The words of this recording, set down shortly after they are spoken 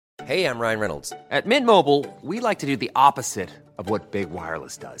Hey, I'm Ryan Reynolds. At Mint Mobile, we like to do the opposite of what Big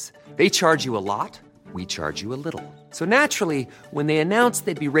Wireless does. They charge you a lot, we charge you a little. So naturally, when they announced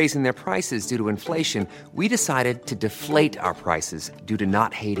they'd be raising their prices due to inflation, we decided to deflate our prices due to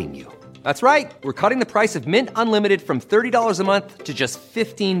not hating you. That's right. We're cutting the price of Mint Unlimited from $30 a month to just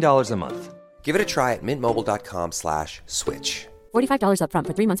 $15 a month. Give it a try at mintmobile.com/switch. $45 up front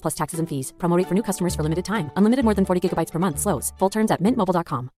for 3 months plus taxes and fees. Promo rate for new customers for limited time. Unlimited more than 40 gigabytes per month slows. Full terms at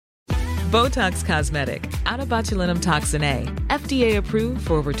mintmobile.com. Botox Cosmetic, out of botulinum toxin A, FDA approved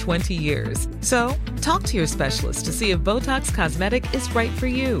for over 20 years. So, talk to your specialist to see if Botox Cosmetic is right for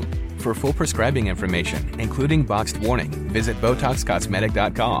you. For full prescribing information, including boxed warning, visit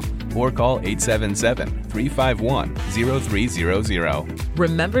BotoxCosmetic.com or call 877-351-0300.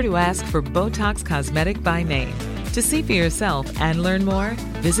 Remember to ask for Botox Cosmetic by name. To see for yourself and learn more,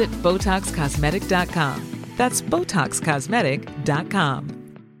 visit BotoxCosmetic.com. That's BotoxCosmetic.com.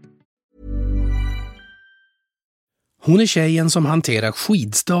 Hon är tjejen som hanterar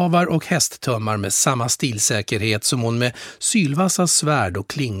skidstavar och hästtömmar med samma stilsäkerhet som hon med sylvassa svärd och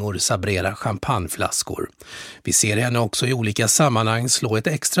klingor sabrerar champagneflaskor. Vi ser henne också i olika sammanhang slå ett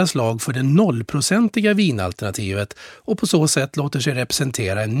extra slag för det 0-procentiga vinalternativet och på så sätt låter sig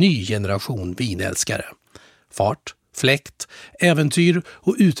representera en ny generation vinälskare. Fart, fläkt, äventyr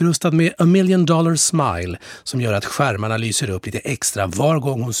och utrustad med $1 million smile som gör att skärmarna lyser upp lite extra var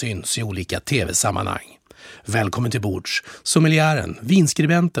gång hon syns i olika tv-sammanhang. Välkommen till bords, sommeliären,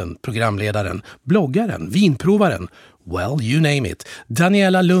 vinskribenten, programledaren, bloggaren, vinprovaren, well you name it,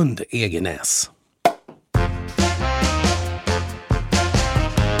 Daniella Lundh, Egenäs.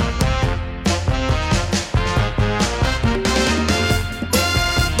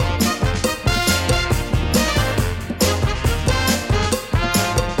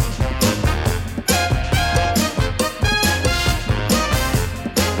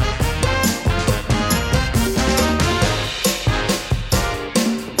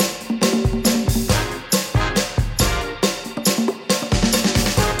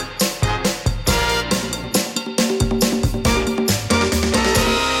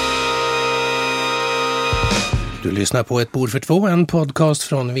 Lyssna på Ett bord för två, en podcast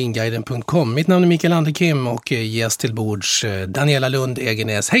från vinguiden.com. Mitt namn är Mikael Anderkim och gäst till bords Daniella Lundh,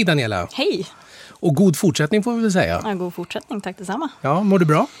 Egenäs. Hej Daniella! Hej! Och god fortsättning får vi väl säga. Ja, god fortsättning, tack detsamma. Ja, mår du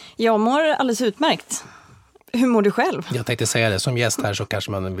bra? Jag mår alldeles utmärkt. Hur mår du själv? Jag tänkte säga det, som gäst här så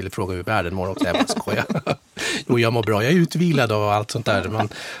kanske man vill fråga hur världen mår också. Jag bara skojar. Jo, jag mår bra. Jag är utvilad och allt sånt där. Man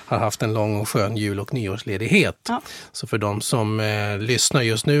har haft en lång och skön jul- och nyårsledighet. Ja. Så för de som lyssnar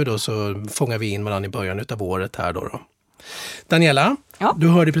just nu då så fångar vi in varandra i början av året här då. Daniella, ja. Du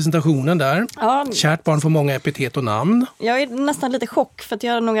hörde presentationen där. Ja. Kärt barn får många epitet och namn. Jag är nästan lite chock för att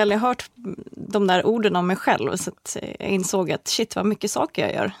jag har nog aldrig hört de där orden om mig själv. Så att jag insåg att shit vad mycket saker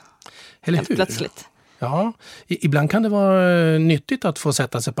jag gör. Eller hur? Plötsligt. Ja, ibland kan det vara nyttigt att få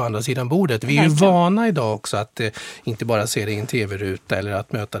sätta sig på andra sidan bordet. Vi är ju vana idag också att inte bara se dig i en tv-ruta eller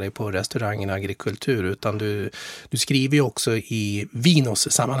att möta dig på restaurangen Agrikultur, utan du skriver ju också i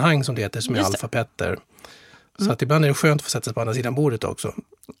vinos-sammanhang som det heter, som är alfabetter. Så att ibland är det skönt att få sätta sig på andra sidan bordet också.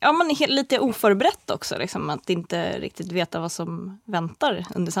 Ja, man är lite oförberett också, liksom, att inte riktigt veta vad som väntar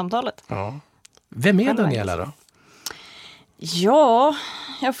under samtalet. Ja. Vem är Daniella då? Ja,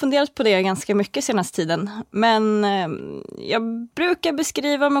 jag har funderat på det ganska mycket senaste tiden. Men jag brukar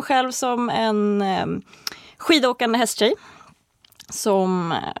beskriva mig själv som en skidåkande hästtjej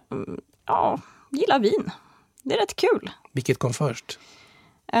som gillar vin. Det är rätt kul. Vilket kom först?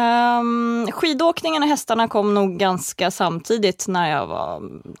 Skidåkningen och hästarna kom nog ganska samtidigt när jag var,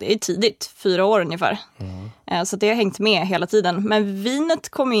 det är tidigt, 4 år ungefär. Så det har hängt med hela tiden. Men vinet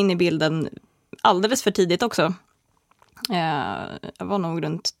kom in i bilden alldeles för tidigt också. Jag var nog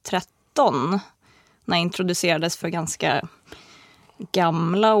runt 13 när jag introducerades för ganska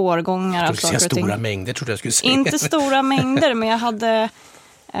gamla årgångar. Jag skulle säga stora mängder, trodde jag skulle säga. Inte stora mängder, men jag hade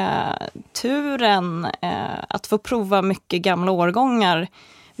turen att få prova mycket gamla årgångar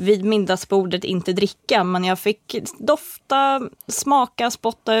vid middagsbordet, inte dricka, men jag fick dofta, smaka,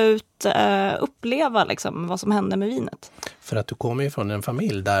 spotta ut, uppleva liksom vad som hände med vinet. För att du kommer ju från en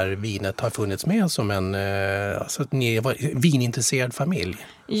familj där vinet har funnits med som en ni var vinintresserad familj.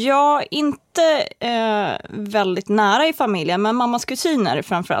 Ja, inte väldigt nära i familjen, men mammas kusiner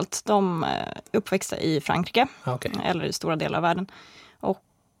framförallt. De uppväxte i Frankrike, eller i stora delar av världen. Och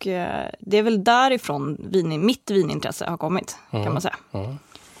det är väl därifrån mitt vinintresse har kommit, kan man säga.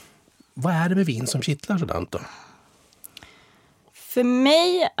 Vad är det med vin som kittlar sådant då? För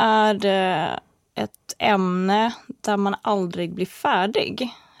mig är det ett ämne där man aldrig blir färdig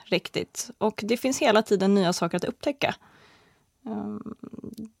riktigt. Och det finns hela tiden nya saker att upptäcka.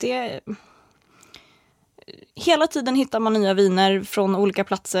 Hela tiden hittar man nya viner från olika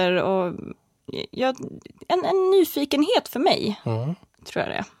platser och en nyfikenhet för mig, tror jag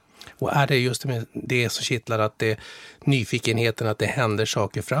det är. Och är det just det som kittlar, att det nyfikenheten att det händer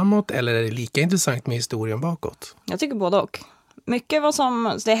saker framåt, eller är det lika intressant med historien bakåt? Jag tycker både och. Mycket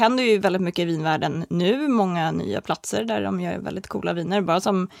det händer ju väldigt mycket i vinvärlden nu, många nya platser där de gör väldigt coola viner. Bara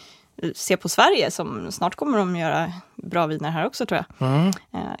som se på Sverige, som snart kommer de göra bra viner här också, tror jag.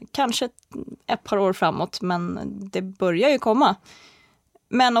 Kanske ett par år framåt, men det börjar ju komma.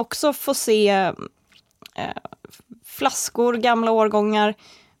 Men också få se flaskor, gamla årgångar.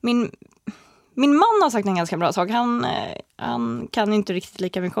 Min man har sagt en ganska bra sak. Han kan inte riktigt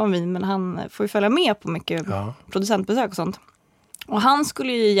lika mycket om vin, men han får ju följa med på mycket producentbesök och sånt. Och han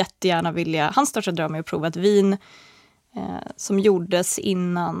skulle ju jättegärna vilja, hans största dröm är att prova ett vin som gjordes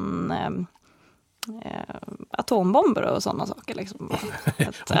innan atombomber och sådana saker. Liksom.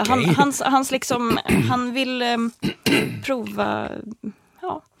 Hans liksom, han vill prova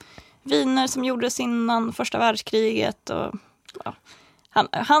viner som gjordes innan första världskriget och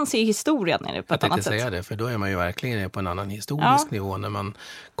han ser historien nere på ett annat sätt. Jag tänkte säga det, för då är man ju verkligen på en annan historisk nivå när man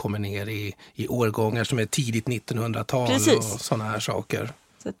kommer ner i årgångar som är tidigt 1900-tal. Precis. Och sådana här saker.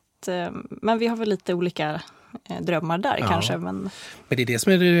 Så att, men vi har väl lite olika drömmar där kanske. Men det är det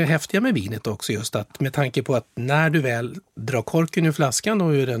som är det häftiga med vinet också, just att med tanke på att när du väl drar korken ur flaskan och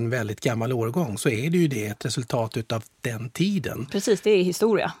ur en väldigt gammal årgång, så är det ju det ett resultat utav den tiden. Precis, det är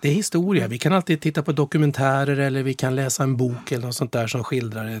historia. Det är historia. Vi kan alltid titta på dokumentärer eller vi kan läsa en bok eller något sånt där som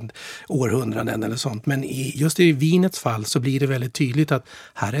skildrar en århundraden eller sånt. Men just i vinets fall så blir det väldigt tydligt att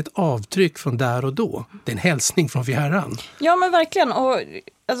här är ett avtryck från där och då. Det är en hälsning från fjärran. Ja, men verkligen. Och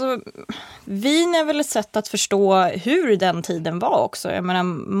alltså, vin är väl ett sätt att förstå hur den tiden var också. Jag menar,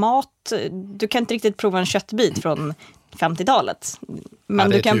 mat, du kan inte riktigt prova en köttbit från 50-talet. Men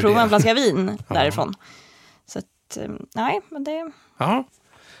du kan prova en flaska vin därifrån. Så att, nej, men det... Ja,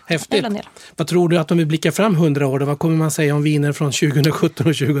 häftigt. Vad tror du att om vi blickar fram 100 år, då, vad kommer man säga om viner från 2017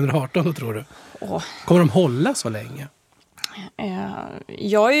 och 2018 då, tror du? Kommer de hålla så länge?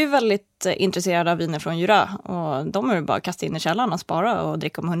 Jag är ju väldigt intresserad av viner från Jura, och de är ju bara att kasta in i källaren och spara och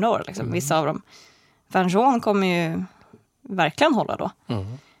dricka om 100 år. Liksom. Vissa av dem. Vin kommer ju verkligen hålla då.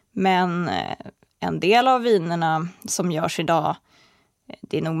 Men en del av vinerna som görs idag,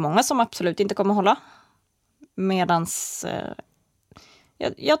 det är nog många som absolut inte kommer hålla. Medans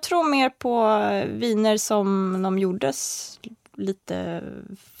jag tror mer på viner som de gjordes lite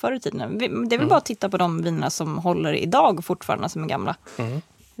förr i tiden. Det är väl bara att titta på de vinerna som håller idag fortfarande, som är gamla. Hur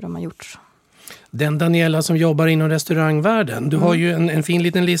de har gjorts. Den Daniella som jobbar inom restaurangvärlden, du har ju en fin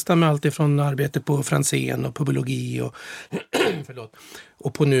liten lista med allt ifrån arbete på Franzén och på biologi och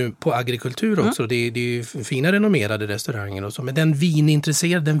och på agrikultur också. Det är ju fina renommerade restauranger och så. Men den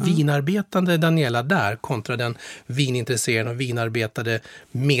vinintresserade, den vinarbetande Daniella där kontra den vinintresserade och vinarbetade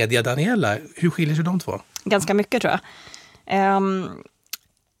media Daniella, hur skiljer sig de två? Ganska mycket, tror jag.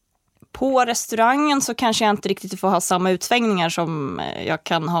 På restaurangen så kanske jag inte riktigt får ha samma utsvängningar som jag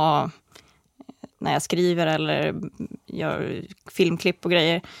kan ha när jag skriver eller gör filmklipp och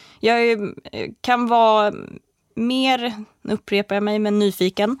grejer. Jag kan vara mer, upprepar jag mig, men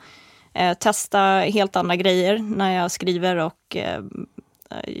nyfiken. Testa helt andra grejer när jag skriver och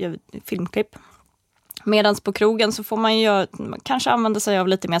gör filmklipp. Medans på krogen så får man ju kanske använda sig av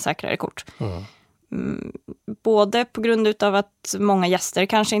lite mer säkrare kort. Både på grund av att många gäster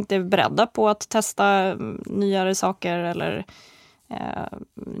kanske inte är beredda på att testa nyare saker eller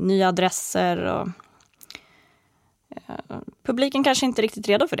nya adresser. Och, publiken kanske inte är riktigt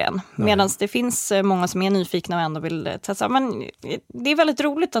redo för det än. Medan det finns många som är nyfikna och ändå vill testa. Men det är väldigt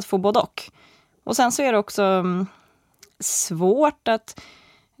roligt att få både och. Och sen så är det också svårt att...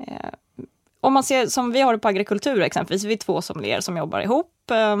 om man ser som vi har det på agrikultur exempelvis. Vi är 2 sommelier som jobbar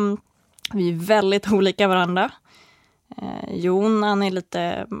ihop. Vi är väldigt olika varandra. Jon, han är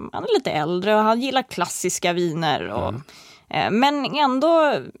lite äldre och han gillar klassiska viner. Och, men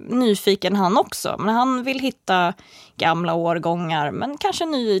ändå nyfiken han också. Men han vill hitta gamla årgångar, men kanske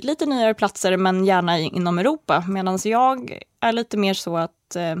lite nyare platser, men gärna inom Europa. Medan jag är lite mer så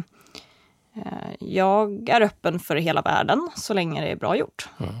att jag är öppen för hela världen så länge det är bra gjort.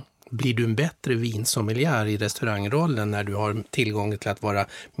 Blir du en bättre vinsommelier i restaurangrollen när du har tillgång till att vara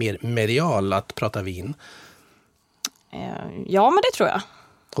mer medial, att prata vin? Ja, men det tror jag.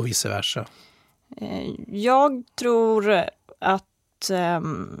 Och vice versa? Jag tror att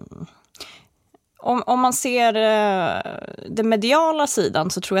om man ser den mediala sidan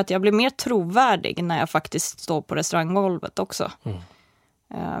så tror jag att jag blir mer trovärdig när jag faktiskt står på restauranggolvet också.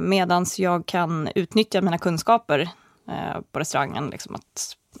 Medans jag kan utnyttja mina kunskaper på restaurangen. Liksom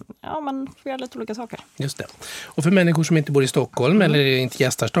att man får göra lite olika saker. Just det. Och för människor som inte bor i Stockholm eller inte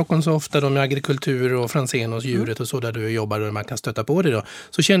gästar Stockholm så ofta, de med agrikultur och Franzén och djuret och så där du jobbar och man kan stöta på det då,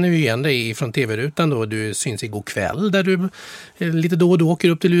 så känner vi igen dig från tv-rutan då. Du syns i God kväll där du lite då och då åker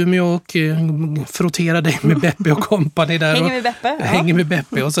upp till Umeå och frotterar dig med Beppe och kompani där. Hänger med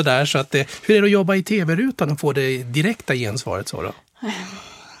Beppe och sådär. Så att, hur är det att jobba i tv-rutan och få det direkta gensvaret så då?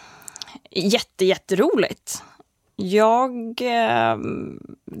 Jätteroligt.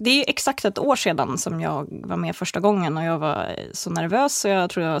 Det är exakt ett år sedan som jag var med första gången och jag var så nervös så jag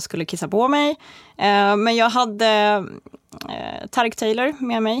tror jag skulle kissa på mig. Men jag hade Tarek Taylor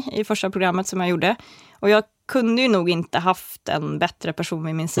med mig i första programmet som jag gjorde. Och jag kunde ju nog inte haft en bättre person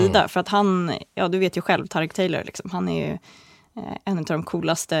vid min sida. För att han, du vet ju själv, Tarek Taylor, liksom, han är ju en av de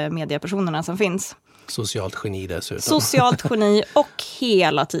coolaste mediepersonerna som finns. Socialt geni dessutom. Socialt geni och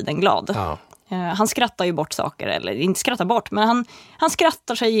hela tiden glad. Ja. Han skrattar ju bort saker, eller inte skrattar bort, men han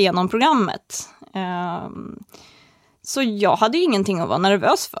skrattar sig igenom programmet. Så jag hade ju ingenting att vara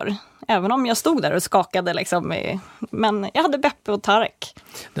nervös för. Även om jag stod där och skakade liksom. Men jag hade Beppe och Tarek.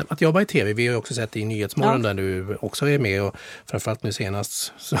 Att jobba i tv, vi har ju också sett i Nyhetsmorgon där du också är med och framförallt nu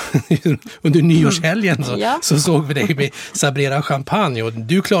senast så, under nyårshelgen så såg vi dig med Sabrera champagne och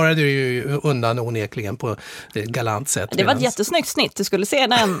du klarade ju undan onekligen på ett galant sätt. Det var ett jättesnyggt snitt, du skulle se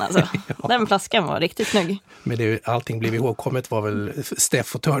den. Alltså. Den flaskan var riktigt snygg. Men allting blev ihågkommet var väl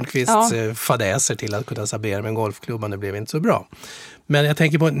Steff och Törnqvists fadäser till att kunna sabrera med en golfklubban, det blev inte så bra. Men jag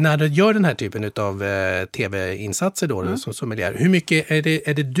tänker på när du gör den här typen av tv-insatser då, som sommelier, hur mycket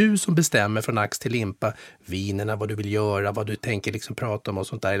är det du som bestämmer från ax till limpa vinerna, vad du vill göra, vad du tänker liksom prata om och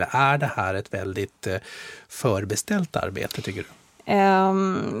sånt där, eller är det här ett väldigt förbeställt arbete tycker du?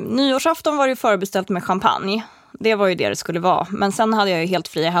 Nyårsafton var det förbeställt med champagne. Det var ju det skulle vara. Men sen hade jag ju helt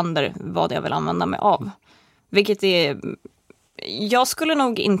fria händer vad jag vill använda mig av. Vilket är... Jag skulle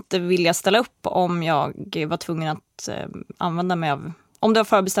nog inte vilja ställa upp om jag var tvungen att använda mig av... Om det var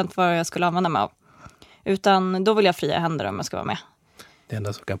förbestämt vad jag skulle använda mig av. Utan då vill jag fria händer om jag ska vara med. Det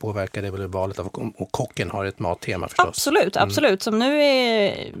enda som kan påverka det är väl valet av och kocken har ett mattema förstås. Absolut. Som nu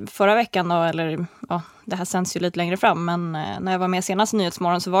är förra veckan då, eller det här sänds ju lite längre fram, men när jag var med senast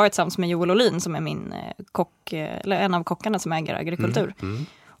Nyhetsmorgon så var jag tillsammans med Joel Olin som är min kock, eller en av kockarna som äger agrikultur.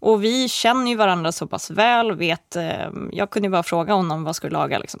 Och vi känner ju varandra så pass väl, vet, jag kunde ju bara fråga honom vad skulle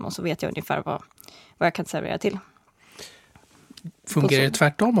laga liksom, och så vet jag ungefär vad jag kan servera till. Fungerar det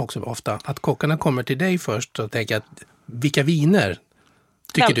tvärtom också ofta? Att kockarna kommer till dig först och tänker att vilka viner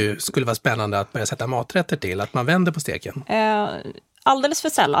tycker du skulle vara spännande att börja sätta maträtter till? Att man vänder på steken? Alldeles för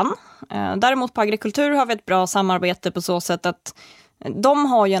sällan. Däremot på agrikultur har vi ett bra samarbete på så sätt att de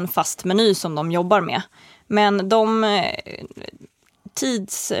har ju en fast meny som de jobbar med. Men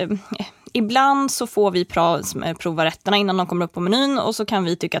ibland så får vi prova rätterna innan de kommer upp på menyn och så kan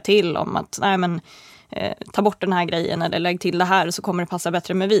vi tycka till om att ta bort den här grejen eller lägg till det här så kommer det passa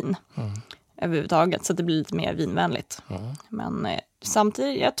bättre med vin överhuvudtaget så att det blir lite mer vinvänligt. Men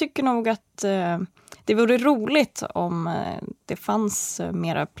samtidigt, jag tycker nog att det vore roligt om det fanns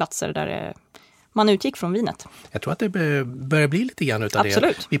mera platser där man utgick från vinet. Jag tror att det börjar bli lite grann utav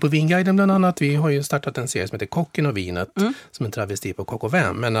Absolut. Det. Vi på Vinguiden bland annat, vi har ju startat en serie som heter Kocken och vinet som en travesti på Kock och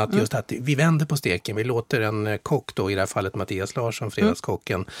Vän. Men att just att vi vänder på steken, vi låter en kock då, i det här fallet Mattias Larsson,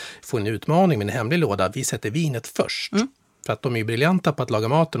 fredagskocken, få en utmaning med en hemlig låda. Vi sätter vinet först. För att de är ju briljanta på att laga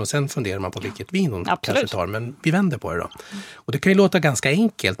maten och sen funderar man på vilket vin de kanske tar. Men vi vänder på det då. Och det kan ju låta ganska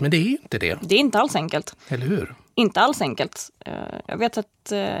enkelt, men det är ju inte det. Det är inte alls enkelt. Eller hur? Inte alls enkelt. Jag vet att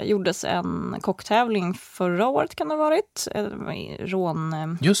det gjordes en kocktävling förra året kan det ha varit.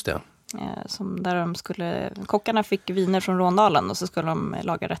 Rån. Just det. Där kockarna fick viner från Råndalen och så skulle de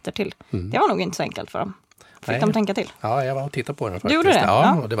laga rätter till. Det var nog inte så enkelt för dem. Fick de tänka till? Ja, jag var och tittade på den faktiskt. Du gjorde det?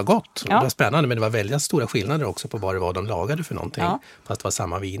 Ja, och det var gott. Det var spännande, men det var väldigt stora skillnader också på vad det var de lagade för någonting. Fast det var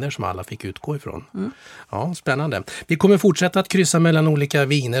samma viner som alla fick utgå ifrån. Ja, spännande. Vi kommer fortsätta att kryssa mellan olika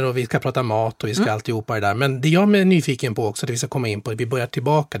viner och vi ska prata mat och vi ska alltihopa det där. Men det jag är nyfiken på också, det vi ska komma in på, vi börjar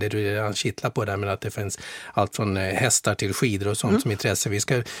tillbaka, det du redan kittlar på där, men att det finns allt från hästar till skidor och sånt som intresse. Vi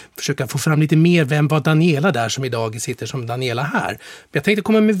ska försöka få fram lite mer, vem var Daniella där som idag sitter som Daniella här. Men jag tänkte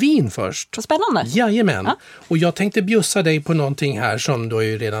komma med vin först. Så spännande. Jajamän. Ja. Och jag tänkte bjussa dig på någonting här som du har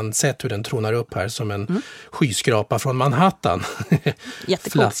ju redan sett hur den tronar upp här som en skyskrapa från Manhattan.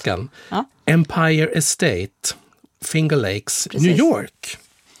 Flaskan. Ja. Empire Estate, Finger Lakes, New York.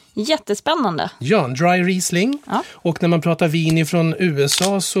 Jättespännande. Ja, en dry Riesling. Ja. Och när man pratar vin från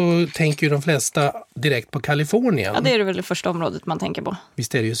USA så tänker ju de flesta direkt på Kalifornien. Ja, det är väl det första området man tänker på.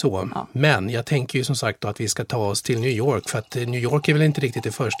 Visst är det ju så. Ja. Men jag tänker ju som sagt då att vi ska ta oss till New York. För att New York är väl inte riktigt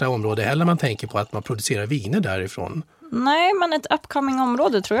det första området heller man tänker på att man producerar viner därifrån. Nej, men ett upcoming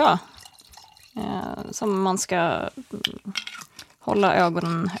område tror jag. Som man ska hålla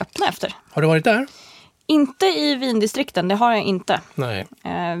ögonen öppna efter. Har du varit där? Inte i vindistrikten, det har jag inte. Nej.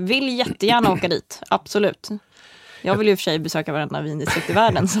 Vill jättegärna åka dit, absolut. Jag vill ju för sig besöka varenda vindistrikt i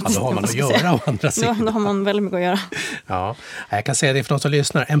världen. Så Ja, då har man att göra å andra sidan. Då har man väldigt mycket att göra. Ja, jag kan säga det för de som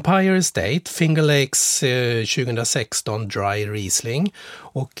lyssnar. Empire Estate, Finger Lakes 2016 Dry Riesling.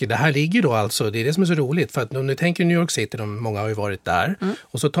 Och det här ligger då alltså, det är det som är så roligt. För att om ni tänker New York City, många har ju varit där.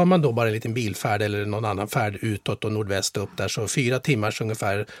 Och så tar man då bara en liten bilfärd eller någon annan färd utåt och nordväst upp där. Så 4 timmar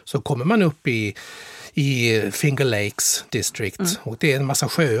ungefär så kommer man upp i Finger Lakes District. Och det är en massa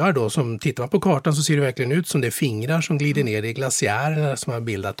sjöar då som tittar man på kartan så ser det verkligen ut som det är fingrar som glider ner i glaciärerna som har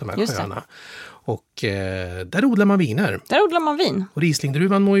bildat de här sjöarna. Och där odlar man viner. Där odlar man vin. Och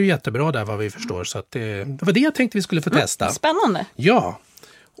Rieslingdruvan mår ju jättebra där vad vi förstår. Så att det var det jag tänkte vi skulle få testa. Spännande. Ja,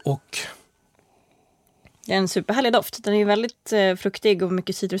 och det är en superhärlig doft. Den är ju väldigt fruktig och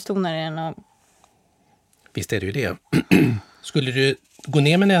mycket citrustoner i den. Visst är det ju det. Skulle du gå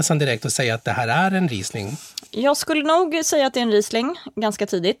ner med näsan direkt och säga att det här är en Riesling? Jag skulle nog säga att det är en Riesling ganska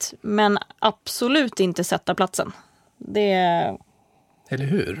tidigt. Men absolut inte sätta platsen. Eller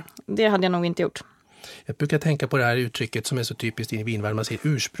hur? Det hade jag nog inte gjort. Jag brukar tänka på det här uttrycket som är så typiskt i vinvärlden. Man säger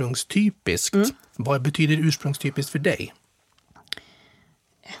ursprungstypiskt. Vad betyder ursprungstypiskt för dig?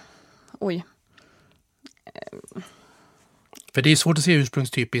 Oj. För det är svårt att se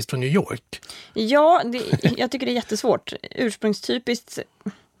ursprungstypiskt från New York. Ja, jag tycker det är jättesvårt. Ursprungstypiskt.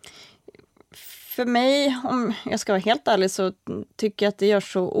 För mig, om jag ska vara helt ärlig, så tycker jag att det gör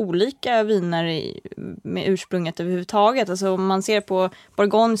så olika viner med ursprunget överhuvudtaget. Alltså om man ser på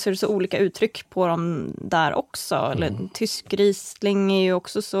Bourgogne så är det så olika uttryck på dem där också. Eller tysk Riesling är ju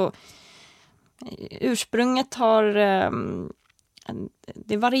också så... Ursprunget har...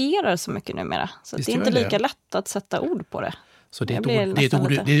 Det varierar så mycket numera. Så det är inte lika lätt att sätta ord på det. Så det är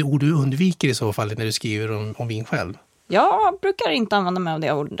ett ord du undviker i så fall när du skriver om vin själv? Jag brukar inte använda mig av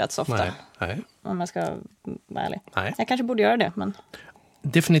det ordet så ofta. Nej. Om jag ska vara ärlig. Nej. Jag kanske borde göra det, men...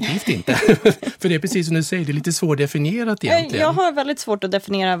 Definitivt inte. För det är precis som du säger, det är lite svårdefinierat egentligen. Jag har väldigt svårt att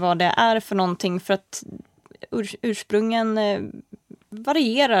definiera vad det är för någonting för att ursprungen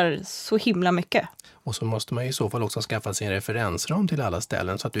varierar så himla mycket. Och så måste man i så fall också skaffa sig en referensram till alla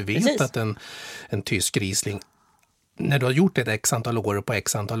ställen så att du vet att en tysk Riesling, när du har gjort ett x antal år och på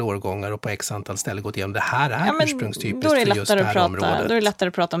x antal årgångar och på x antal ställen gått igenom, det här är ursprungstypiskt för just det här området. Då är det lättare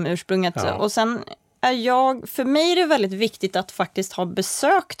att prata om ursprunget. Ja. Och sen för mig är det väldigt viktigt att faktiskt ha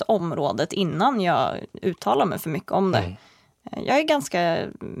besökt området innan jag uttalar mig för mycket om det. Jag är ganska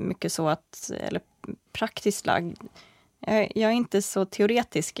mycket så eller praktiskt lagd. Jag är inte så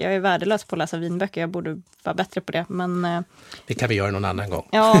teoretisk. Jag är värdelös på att läsa vinböcker. Jag borde vara bättre på det. Men, det kan vi göra någon annan gång.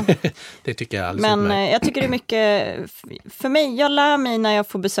 Ja, det tycker jag alldeles men jag tycker det är mycket... För mig, jag lär mig när jag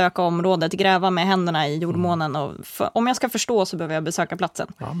får besöka området. Gräva med händerna i jordmånen. Och om jag ska förstå så behöver jag besöka platsen.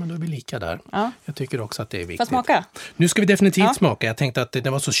 Ja, men då är vi lika där. Ja. Jag tycker också att det är viktigt. Får smaka? Nu ska vi definitivt smaka. Jag tänkte att det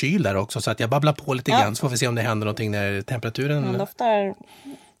var så kyl där också. Så att jag babblar på lite grann. Så får vi se om det händer någonting när temperaturen... Den doftar...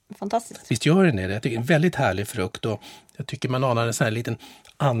 Fantastiskt. Visst gör den det? Jag tycker det är en väldigt härlig frukt och jag tycker man anar en sån här liten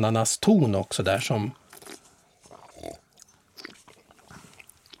ananaston också där som...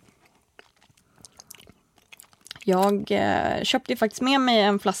 Jag köpte ju faktiskt med mig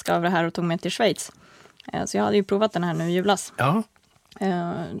en flaska av det här och tog med till Schweiz. Så jag hade ju provat den här nu i julas. Ja.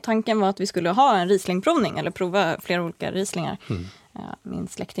 Tanken var att vi skulle ha en Rieslingprovning eller prova flera olika Rieslingar. Min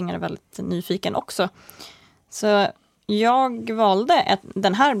släkting är väldigt nyfiken också. Så jag valde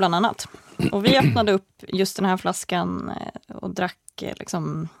den här bland annat. Och vi öppnade upp just den här flaskan och drack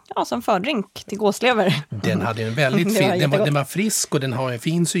som fördrink till gåslever. Den hade en väldigt den var frisk och den har en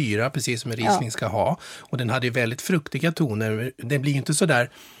fin syra precis som en Riesling ska ha. Och den hade väldigt fruktiga toner. Den blir ju inte så där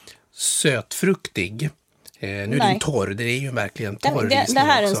sötfruktig. Nu är den torr, det är ju verkligen torr Riesling. Det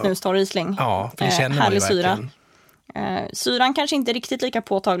här är en snustorr Riesling. Ja, för det känner man ju verkligen. Syra. Syran kanske inte riktigt lika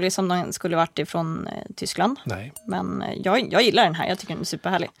påtaglig som den skulle varit ifrån Tyskland. Nej. Men jag gillar den här, jag tycker den är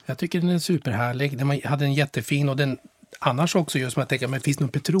superhärlig. Jag tycker den är superhärlig. Den hade en jättefin och den annars också just som jag tänker, men finns det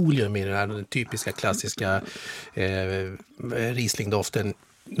någon petroleum i den här, den typiska klassiska Riesling-doften.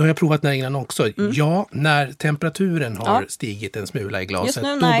 Nu har jag provat den här innan också. Ja, när temperaturen har stigit en smula i glaset,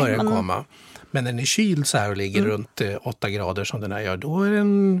 då börjar den komma. Men när den är kyld så här och ligger runt 8 grader som den här gör,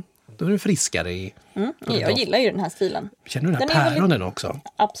 då då är det friskare i... Jag gillar ju den här stilen. Känner du den här päronen också?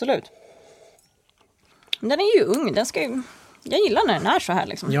 Absolut. Den är ju ung, jag gillar när den är så här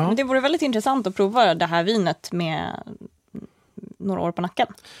liksom. Ja. Men det vore väldigt intressant att prova det här vinet med några år på nacken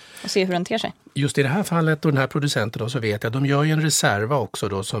och se hur den ter sig. Just i det här fallet och den här producenten då, så vet jag, de gör ju en reserva också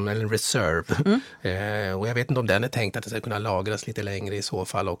då, eller en reserve. Och jag vet inte om den är tänkt att det ska kunna lagras lite längre i så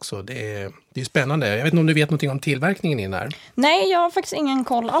fall också. Det är spännande. Jag vet inte om du vet någonting om tillverkningen i den här? Nej, jag har faktiskt ingen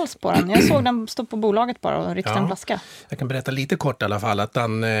koll alls på den. Jag såg den stå på bolaget bara och ryckte en flaska. Jag kan berätta lite kort i alla fall att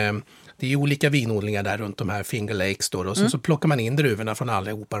det är olika vinodlingar där runt de här Finger Lakes då. Och så plockar man in druvorna från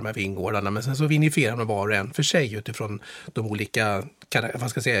allihopa de här vingårdarna. Men sen så vinifierar de var och en för sig utifrån de olika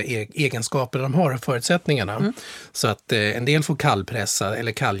egenskaper de har och förutsättningarna. Så att en del får kallpressa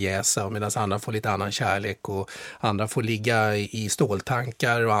eller kalljäsa medan andra får lite annan kärlek och andra får ligga i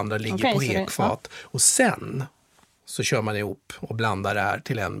ståltankar och andra ligger på ekfat. Och sen så kör man ihop och blandar det här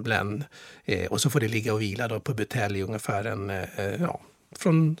till en blend och så får det ligga och vila då på butelj ungefär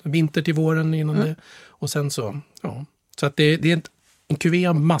från vinter till våren innan det. Och sen så, så att det är en kuvé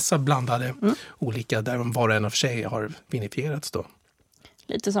av massa blandade olika där de var och en av sig har vinifierats då.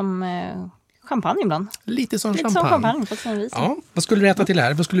 Lite som champagne ibland. Lite som champagne på sin vis. Ja, vad skulle du äta till det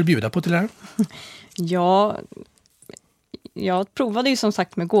här? Vad skulle du bjuda på till det här? Ja, jag provade ju som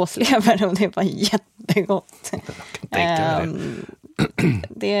sagt med gåslever och det var jättegott.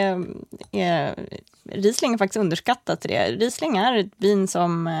 Riesling är faktiskt underskattat till det. Riesling är ett vin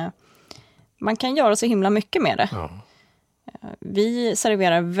som man kan göra så himla mycket med det. Ja. Vi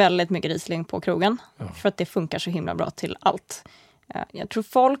serverar väldigt mycket Riesling på krogen för att det funkar så himla bra till allt. Jag tror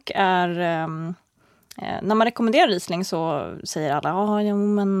folk är... när man rekommenderar Riesling så säger alla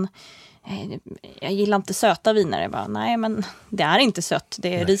men jag gillar inte söta viner. Jag bara, nej, men det är inte sött.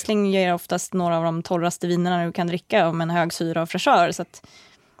 Riesling ger oftast några av de torraste vinerna du kan dricka med en hög syra och fräschör. Så att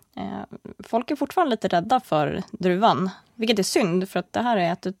folk är fortfarande lite rädda för druvan. Vilket är synd, för att det här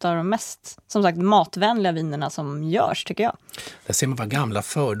är ett av de mest, som sagt, matvänliga vinerna som görs, tycker jag. Där ser man vad gamla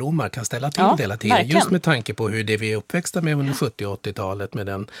fördomar kan ställa till hela tiden. Verkligen. Just med tanke på hur det vi är uppväxta med under 70- och 80-talet med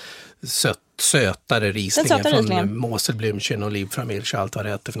den sötare Rieslingen från Moselblümchen och Liebframilch och allt vad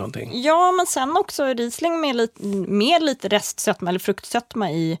det heter för någonting. Ja, men sen också Riesling med lite restsötma eller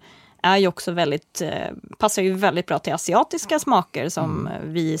fruktsötma i är ju också passar ju väldigt bra till asiatiska smaker som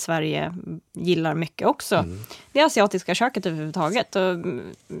vi i Sverige gillar mycket också. Det asiatiska köket överhuvudtaget. Och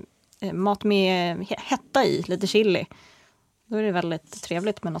mat med hetta i, lite chili. Då är det väldigt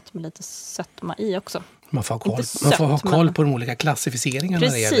trevligt med något med lite sötma i också. Man får ha koll på de olika klassificeringarna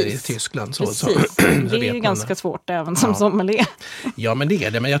när det gäller i Tyskland. Så det är ju ganska svårt även som sommelier. Ja, men det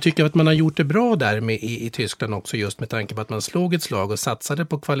är det. Men jag tycker att man har gjort det bra där i Tyskland också, just med tanke på att man slog ett slag och satsade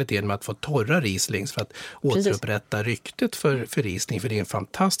på kvaliteten med att få torra Rieslings för att återupprätta ryktet för Riesling. För det är en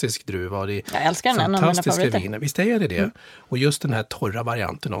fantastisk druva och det är jag älskar den, fantastiska viner. Visst är det. Och just den här torra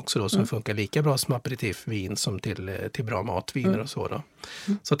varianten också då, som funkar lika bra som aperitifvin som till bra matviner och så då.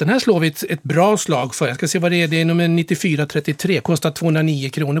 Så att den här slår vi ett bra slag för. Jag ska se vad det är. Det är nummer 9433. Kostar 209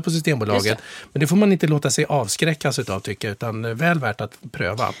 kronor på Systembolaget. Men det får man inte låta sig avskräckas utav, tycker jag, utan väl värt att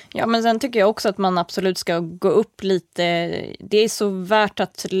pröva. Ja, men sen tycker jag också att man absolut ska gå upp lite. Det är så värt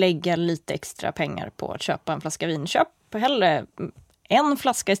att lägga lite extra pengar på att köpa en flaska vin. Köp hellre en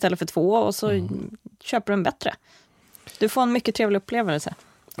flaska istället för 2 och så köper du en bättre. Du får en mycket trevlig upplevelse.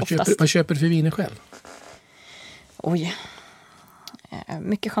 Vad köper du för viner själv? Oj.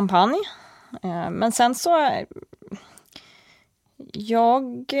 Mycket champagne. Men sen så...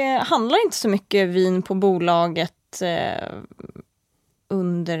 Jag handlar inte så mycket vin på bolaget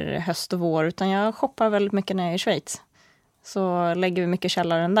under höst och vår, utan jag shoppar väldigt mycket när jag är i Schweiz. Så lägger vi mycket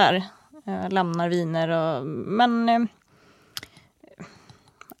källaren där. Lämnar viner men...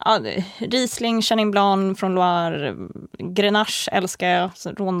 Riesling, Chenin Blanc från Loire, Grenache älskar jag,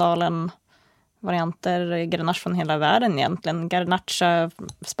 Rondalen, varianter, Grenache från hela världen egentligen, Garnacha,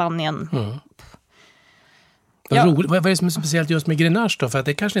 Spanien. Vad är det som är speciellt just med Grenache då? För att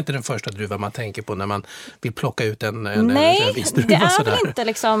det är kanske inte den första druva man tänker på när man vill plocka ut en viss druva. Nej, det är sådär. väl inte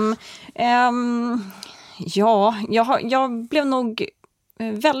liksom... jag blev nog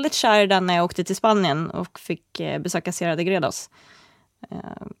väldigt kär i den när jag åkte till Spanien och fick besöka Sierra de Gredos.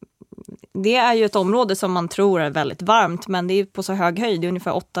 Det är ju ett område som man tror är väldigt varmt, men det är på så hög höjd, det är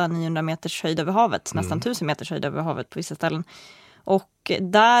ungefär 800-900 meters höjd över havet, nästan 1000 meters höjd över havet på vissa ställen. Och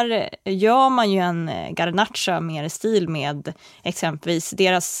där gör man ju en garnacha mer i stil med exempelvis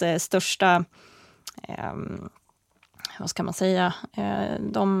deras största, vad ska man säga,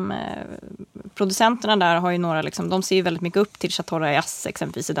 de producenterna där har ju några, liksom, de ser ju väldigt mycket upp till Chateau Rayas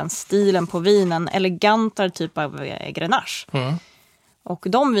exempelvis i den stilen på vinen, elegantare typ av grenache. Och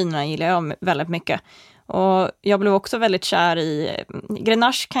de vinerna gillar jag väldigt mycket. Och jag blev också väldigt kär i...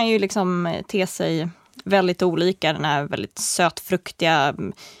 Grenache kan ju liksom te sig väldigt olika. Den här väldigt sötfruktiga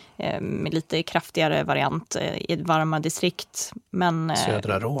med lite kraftigare variant i ett varma distrikt. Men,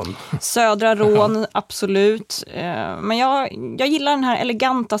 Södra Rån, absolut. Men jag gillar den här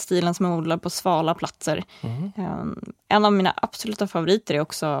eleganta stilen som är odlad på svala platser. En av mina absoluta favoriter är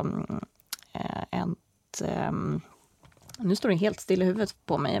också nu står det helt still i huvudet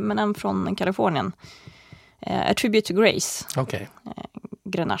på mig, men en från Kalifornien. A Tribute to Grace. Okay.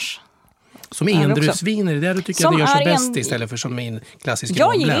 Grenache. Som endruvsviner, det är det du tycker att det gör sig bäst istället för som en klassisk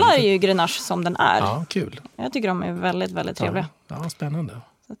Jag gillar ju Grenache som den är. Ja, kul. Jag tycker de är väldigt, väldigt trevliga. Ja, spännande.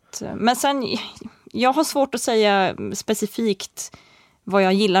 Men sen, jag har svårt att säga specifikt vad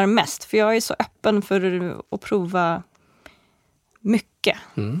jag gillar mest. För jag är så öppen för att prova mycket.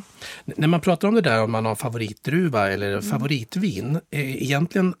 När man pratar om det där, om man har favoritdruva eller favoritvin,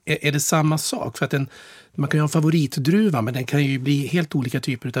 egentligen är det samma sak. För att man kan ju ha en favoritdruva, men den kan ju bli helt olika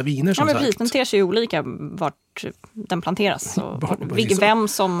typer av viner som sagt. Precis, den ter sig ju olika vart den planteras och vem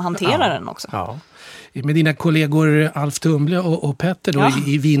som hanterar den också. Ja. Med dina kollegor Alf Tumble och Petter då,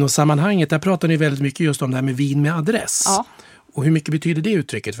 i vinosammanhanget, där pratar ni väldigt mycket just om det här med vin med adress. Ja. Och hur mycket betyder det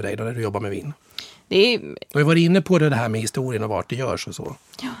uttrycket för dig då när du jobbar med vin? Du har varit inne på det här med historien och vart det görs och så.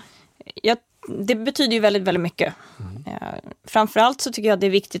 Ja, det betyder ju väldigt, väldigt mycket. Framförallt så tycker jag att det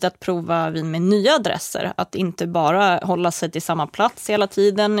är viktigt att prova vin med nya adresser. Att inte bara hålla sig till samma plats hela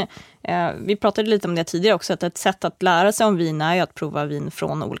tiden. Vi pratade lite om det tidigare också, att ett sätt att lära sig om vin är ju att prova vin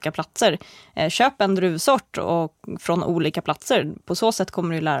från olika platser. Köp en druvsort och från olika platser. På så sätt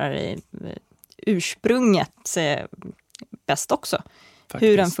kommer du lära dig ursprunget bäst också.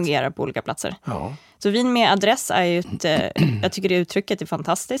 Faktiskt. Hur den fungerar på olika platser. Ja. Så vin med adress är ju jag tycker det uttrycket är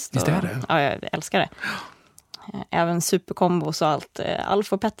fantastiskt. Visst är det? Ja, jag älskar det. Även superkombos och allt.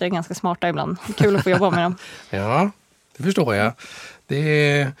 Alf och Petter är ganska smarta ibland. Kul att få jobba med dem. Ja, det förstår jag.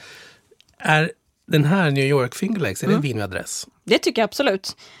 Det är den här New York Finger Lakes, är det en vin med adress? Det tycker jag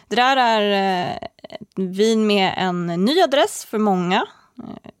absolut. Det där är vin med en ny adress för många.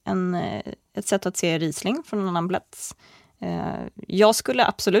 Ett sätt att se Riesling från en annan plats. Jag skulle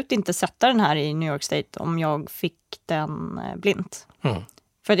absolut inte sätta den här i New York State om jag fick den blint.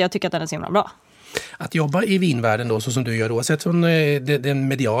 För jag tycker att den är så himla bra. Att jobba i vinvärlden då, så som du gör, oavsett från den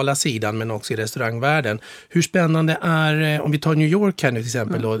mediala sidan men också i restaurangvärlden. Hur spännande är, om vi tar New York här nu till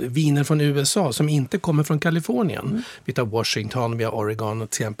exempel, då, viner från USA som inte kommer från Kalifornien. Vi tar Washington, vi har Oregon till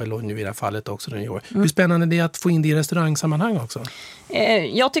exempel och nu i det här fallet också New York. Hur spännande är det att få in det i restaurangsammanhang också?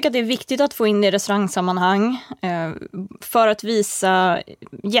 Jag tycker att det är viktigt att få in det i restaurangsammanhang för att visa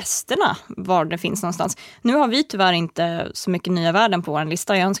gästerna var det finns någonstans. Nu har vi tyvärr inte så mycket nya värden på vår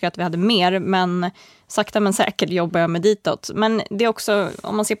lista. Jag önskar att vi hade mer, men sakta men säkert jobbar jag med ditåt. Men det är också,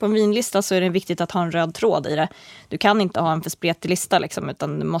 om man ser på en vinlista så är det viktigt att ha en röd tråd i det. Du kan inte ha en för spretig lista liksom,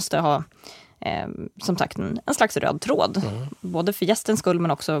 utan du måste ha som sagt en slags röd tråd. Både för gästens skull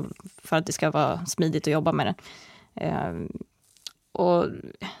men också för att det ska vara smidigt att jobba med det. Och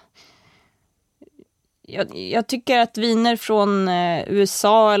jag tycker att viner från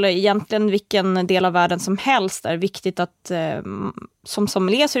USA eller egentligen vilken del av världen som helst är viktigt att som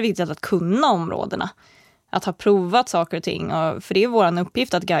sommelier så är det viktigt att kunna områdena. Att ha provat saker och ting. För det är vår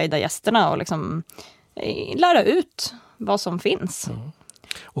uppgift att guida gästerna och liksom lära ut vad som finns.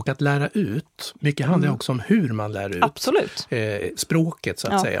 Och att lära ut, mycket handlar också om hur man lär ut. Absolut. Språket så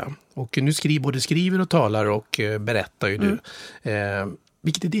att säga. Och nu både skriver och talar och berättar ju du.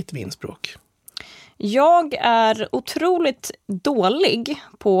 Vilket är ditt vinspråk? Jag är otroligt dålig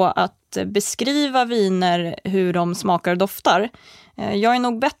på att beskriva viner, hur de smakar och doftar. Jag är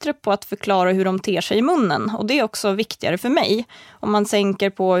nog bättre på att förklara hur de ter sig i munnen. Och det är också viktigare för mig. Om man tänker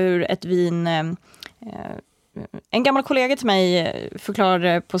på hur ett vin... En gammal kollega till mig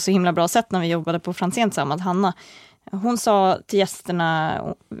förklarade på så himla bra sätt när vi jobbade på Franzén tillsammans, Hanna. Hon sa till gästerna,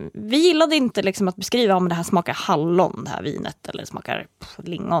 vi gillade inte liksom att beskriva om det här smakar hallon, det här vinet, eller smakar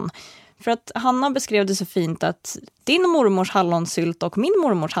lingon. För att Hanna beskrev det så fint att din mormors hallonsylt och min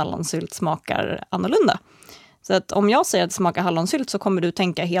mormors hallonsylt smakar annorlunda. Så att om jag säger att det smakar hallonsylt så kommer du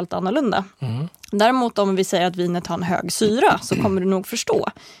tänka helt annorlunda. Däremot om vi säger att vinet har en hög syra så kommer du nog förstå.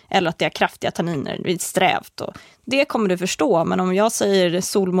 Eller att det har kraftiga tanniner, det är strävt. Och det kommer du förstå. Men om jag säger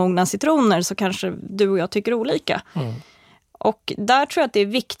solmogna citroner så kanske du och jag tycker olika. Och där tror jag att det är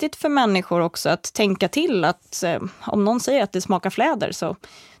viktigt för människor också att tänka till att om någon säger att det smakar fläder så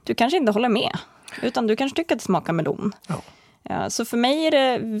du kanske inte håller med. Utan du kanske tycker att det smakar melon. Så för mig är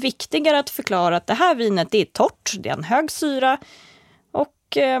det viktigare att förklara att det här vinet det är torrt, det är en hög syra och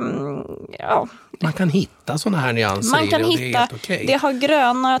ja. Man kan hitta såna här nyanser Man kan i det, hitta, det är helt okej. Det har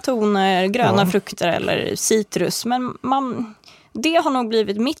gröna toner, gröna frukter eller citrus. Men det har nog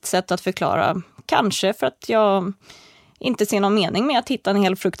blivit mitt sätt att förklara. Kanske för att jag inte ser någon mening med att hitta en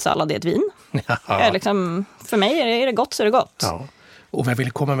hel fruktsallad i ett vin. Liksom, för mig är det gott så är det gott. Ja. Och jag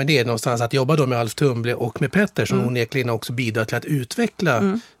vill komma med det någonstans, att jobba då med Alf Tumble och med Petter som onekligen också bidrar till att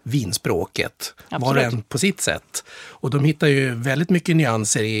utveckla vinspråket. Absolut. Var och en på sitt sätt. Och de hittar ju väldigt mycket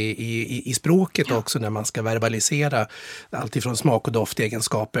nyanser i språket också när man ska verbalisera allt ifrån smak- och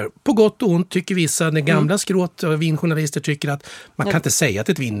doftegenskaper. På gott och ont tycker vissa, den gamla skrået och vinjournalister tycker att man kan inte säga att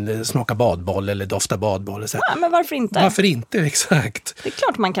ett vin smakar badboll eller doftar badboll. Så. Ja, men varför inte? Varför inte, exakt. Det är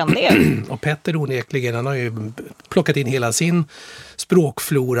klart man kan det. Och Petter onekligen, han har ju plockat in hela sin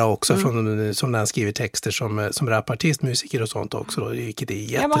språkflora också som när han skriver texter som rapartist, musiker och sånt också, vilket är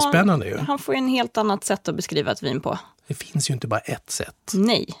jättespännande ju. Han får ju en helt annat sätt att beskriva ett vin på. Det finns ju inte bara ett sätt.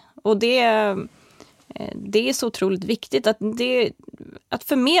 Nej, och det är så otroligt viktigt att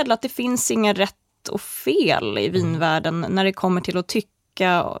förmedla att det finns inga rätt och fel i vinvärlden när det kommer till att tycka,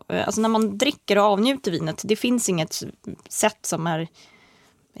 alltså när man dricker och avnjuter vinet, det finns inget sätt som är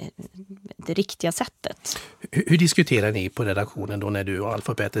det riktiga sättet. Hur diskuterar ni på redaktionen då när du och Alf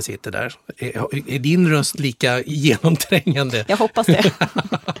och Petter sitter där? Är din röst lika genomträngande? Jag hoppas det.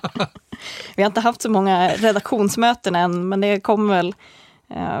 Vi har inte haft så många redaktionsmöten än, men det kommer väl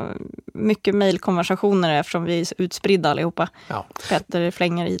mycket mejlkonversationer eftersom vi är utspridda allihopa. Ja. Petter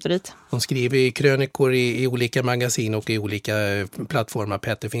flänger hit och dit. De skriver i krönikor i olika magasin och i olika plattformar.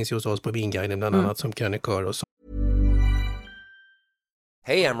 Petter finns ju hos oss på Vinguiden bland annat som krönikör och så.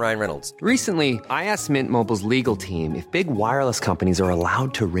 Hey, I'm Ryan Reynolds. Recently, I asked Mint Mobile's legal team if big wireless companies are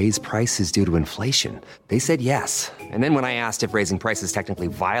allowed to raise prices due to inflation. They said yes. And then when I asked if raising prices technically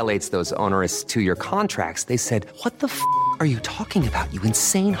violates those onerous 2-year contracts, they said, "What the f*** are you talking about, you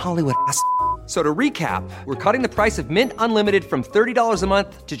insane Hollywood ass?" So to recap, we're cutting the price of Mint Unlimited from $30 a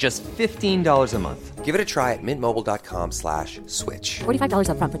month to just $15 a month. Give it a try at mintmobile.com/switch. $45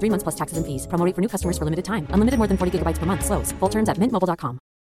 up front for 3 months plus taxes and fees. Promo rate for new customers for limited time. Unlimited more than 40 gigabytes per month. Slows full terms at mintmobile.com.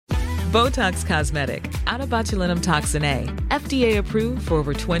 Botox Cosmetic, out of botulinum toxin A, FDA approved for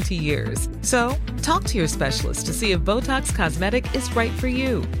over 20 years. So, talk to your specialist to see if Botox Cosmetic is right for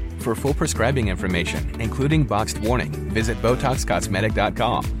you. For full prescribing information, including boxed warning, visit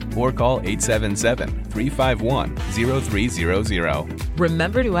BotoxCosmetic.com or call 877-351-0300.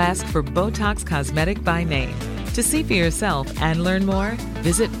 Remember to ask for Botox Cosmetic by name. To see for yourself and learn more,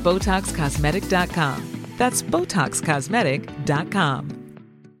 visit BotoxCosmetic.com. That's BotoxCosmetic.com.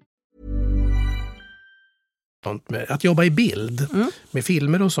 Att jobba i bild med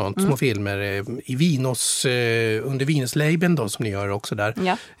filmer och sånt, små filmer i Vinos, under Vinos-labeln då som ni gör också där.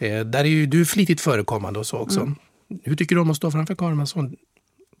 Ja. Där är ju du flitigt förekommande och så också. Hur tycker du om att stå framför kameran sån?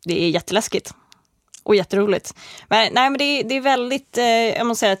 Det är jätteläskigt. Och jätteroligt. Men det är väldigt, jag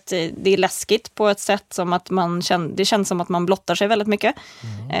måste säga att det är läskigt på ett sätt som att det känns som att man blottar sig väldigt mycket.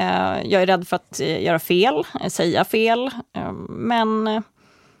 Jag är rädd för att göra fel, säga fel. Men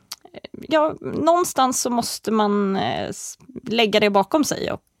ja, någonstans så måste man lägga det bakom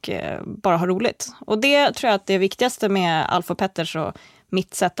sig och bara ha roligt. Och det tror jag att det är viktigaste med Alf och Petters och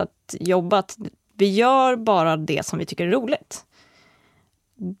mitt sätt att jobba, att vi gör bara det som vi tycker är roligt.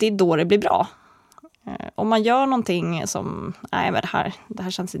 Det är då det blir bra. Om man gör någonting som, nej men det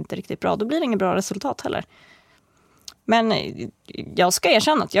här känns inte riktigt bra, då blir det inget bra resultat heller. Men jag ska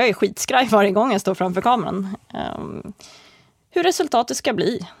erkänna att jag är skitskraj varje gång jag står framför kameran. Hur resultatet ska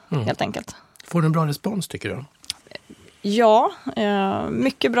bli, helt enkelt. Får du en bra respons, tycker du? Ja,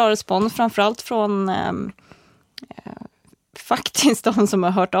 mycket bra respons. Framförallt från faktiskt de som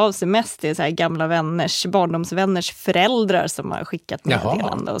har hört av sig mest. Det är så här gamla barndomsvänners föräldrar som har skickat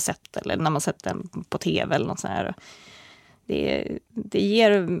meddelande och sett, eller när man sett den på tv eller något så här. Det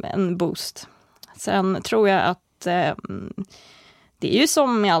ger en boost. Sen tror jag att det är ju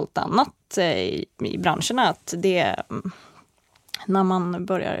som med allt annat i branscherna, att när man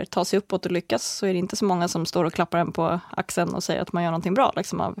börjar ta sig uppåt och lyckas så är det inte så många som står och klappar en på axeln och säger att man gör någonting bra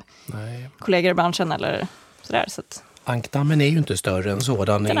liksom, av kollegor i branschen eller sådär. Så att ankdammen är ju inte större än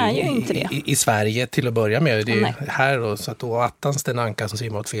sådan i Sverige till att börja med. Det är ju här och så att då attans den anka som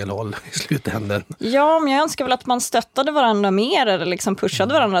simmar åt fel håll i slutändan. Ja, men jag önskar väl att man stöttade varandra mer eller liksom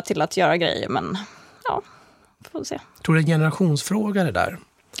pushade varandra till att göra grejer, men ja, får se. Tror du det är en generationsfråga det där?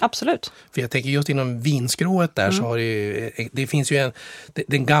 Absolut. För jag tänker just inom vinskrået där så har det finns ju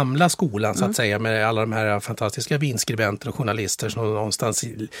den gamla skolan så att säga, med alla de här fantastiska vinskribenter och journalister som någonstans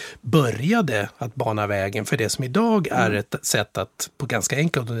började att bana vägen för det som idag är ett sätt att på ganska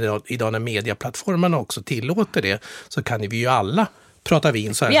enkelt, idag när medieplattformarna också tillåter det, så kan vi ju alla prata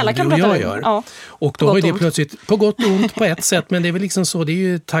vin så här vi alla som kan du och jag vin. gör. Ja. Och då har det plötsligt, på gott och ont på ett sätt, men det är väl liksom så, det är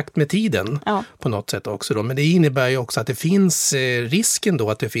ju takt med tiden på något sätt också då. Men det innebär ju också att det finns risken då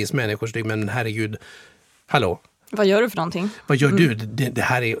att det finns människor som tycker, men herregud, hallå? Vad gör du för någonting? Vad gör du? Det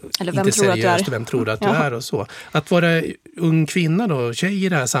här är inte seriöst. Vem tror du att du är och så. Att vara ung kvinna då, tjej i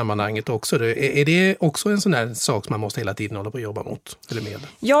det här sammanhanget också. Då, är det också en sån här sak som man måste hela tiden hålla på att jobba mot? Eller med?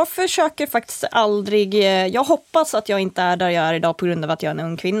 Jag försöker faktiskt aldrig... Jag hoppas att jag inte är där jag är idag på grund av att jag är en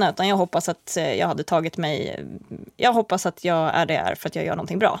ung kvinna. Utan jag hoppas att jag hade tagit mig... Jag hoppas att jag är där för att jag gör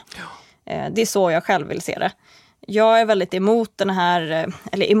någonting bra. Ja. Det är så jag själv vill se det. Jag är väldigt emot den här,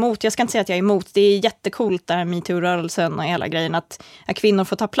 eller emot, jag ska inte säga att jag är emot, det är jättekult det här MeToo-rörelsen och hela grejen att kvinnor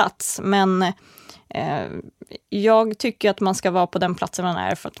får ta plats, men jag tycker att man ska vara på den platsen man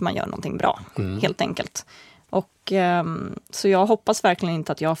är för att man gör någonting bra, helt enkelt. Och så jag hoppas verkligen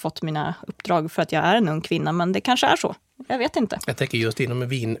inte att jag har fått mina uppdrag för att jag är en ung kvinna, men det kanske är så. Jag vet inte. Jag tänker just inom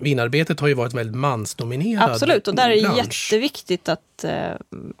vinarbetet har ju varit väldigt mansdominerad. Absolut, och där är det bransch. jätteviktigt att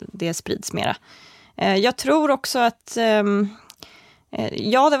det sprids mera. Jag tror också att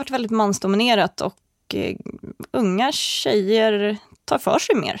det har varit väldigt mansdominerat och unga tjejer tar för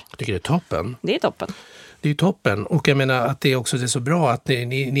sig mer. Jag tycker det är toppen. Det är toppen. Det är toppen. Och jag menar att det också är så bra att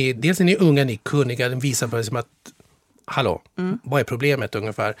ni dels är ni unga, ni är kunniga, den visar på det som att hallå, vad är problemet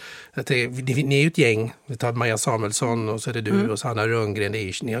ungefär? Att ni är ju ett gäng, vi tar Maja Samuelsson och så är det du och Sanna Rönngren,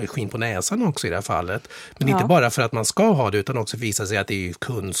 ni har ju skinn på näsan också i det här fallet. Men inte bara för att man ska ha det utan också visa sig att det är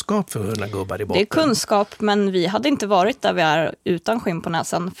kunskap för 100 gubbar i botten. Det är kunskap, men vi hade inte varit där vi är utan skinn på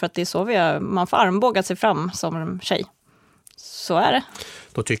näsan för att det är så man får armbåga sig fram som tjej. Så är det.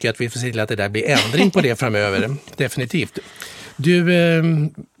 Då tycker jag att vi får se till att det där blir ändring på det framöver, definitivt. Du,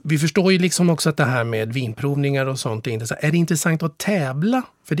 vi förstår ju liksom också att det här med vinprovningar och sånt är intressant. Är det intressant att tävla?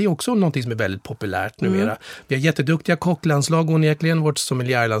 För det är också någonting som är väldigt populärt numera. Vi har jätteduktiga kocklandslag onekligen. Vårt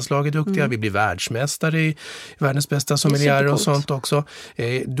sommelierlandslag är duktiga. Vi blir världsmästare i världens bästa sommelier och sånt också.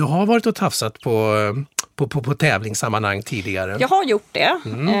 Du har varit och tafsat på tävlingssammanhang tidigare. Jag har gjort det.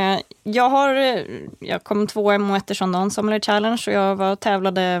 Jag kom 2 M1 som någon Sommelier Challenge och jag var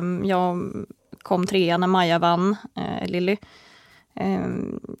tävlade, jag kom 3 när Maja vann, Lilly.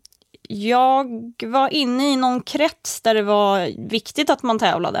 Jag var inne i någon krets där det var viktigt att man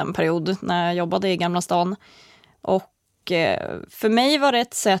tävlade en period när jag jobbade i Gamla stan. Och för mig var det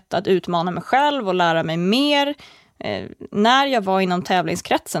ett sätt att utmana mig själv och lära mig mer. När jag var inom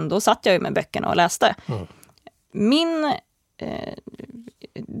tävlingskretsen, då satt jag ju med böckerna och läste.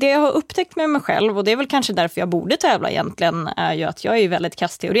 Det jag har upptäckt med mig själv, och det är väl kanske därför jag borde tävla egentligen, är ju att jag är väldigt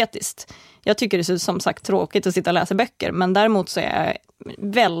kastteoretiskt. Jag tycker det är som sagt tråkigt att sitta och läsa böcker, men däremot så är jag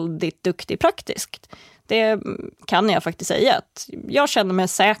väldigt duktig praktiskt. Det kan jag faktiskt säga. Att jag känner mig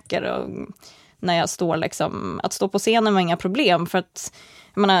säker och när jag står att stå på scenen var inga problem, för att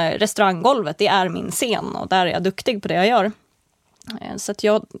jag menar, restauranggolvet, det är min scen och där är jag duktig på det jag gör. Så att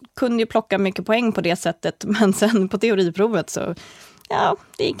jag kunde ju plocka mycket poäng på det sättet, men sen på teoriprovet så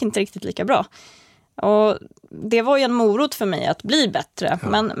det gick inte riktigt lika bra. Och det var ju en morot för mig att bli bättre.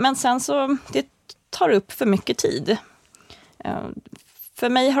 Ja. Men sen så, det tar upp för mycket tid. För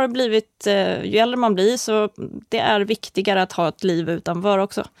mig har det blivit, ju äldre man blir så det är viktigare att ha ett liv utanför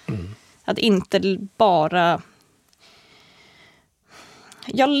också. Att inte bara...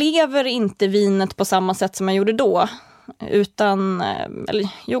 Jag lever inte vinet på samma sätt som jag gjorde då. Utan,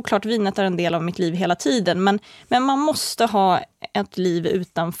 klart vinet är en del av mitt liv hela tiden, men man måste ha ett liv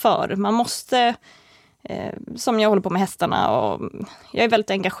utanför. Man måste, som jag håller på med hästarna, och jag är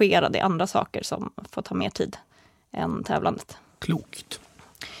väldigt engagerad i andra saker som får ta mer tid än tävlandet. Klokt.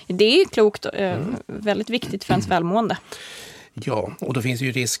 Det är klokt, väldigt viktigt för ens välmående. Ja, och då finns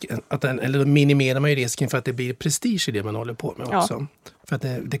ju risk eller minimerar man ju risken för att det blir prestige i det man håller på med också. Ja. För att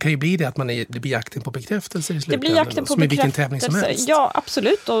det kan ju bli det att det blir jakten på bekräftelse i slutändan. Det blir jakten på bekräftelse. Vilken tävling som helst. Ja,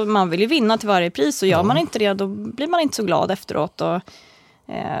 absolut. Och man vill ju vinna till varje pris. Och gör man inte det, då blir man inte så glad efteråt.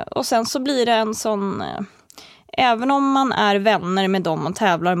 Och sen så blir det en sån... även om man är vänner med dem man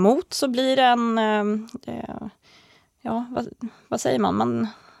tävlar mot, så blir det en... vad säger man?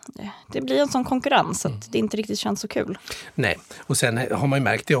 Det blir en sån konkurrens att det inte riktigt känns så kul. Nej, och sen har man ju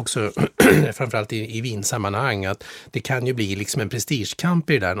märkt det också framförallt i vinsammanhang att det kan ju bli liksom en prestigekamp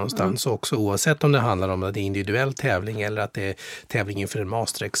i det där någonstans också, oavsett om det handlar om att det är individuell tävling eller att det är tävling inför en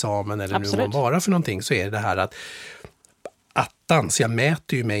masterexamen eller nu man bara för någonting, så är det här att jag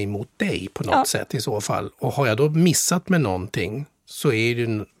mäter ju mig mot dig på något sätt i så fall. Och har jag då missat med någonting så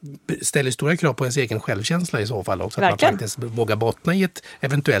ställer stora krav på ens egen självkänsla i så fall också. Verkligen. Att man faktiskt vågar bottna i ett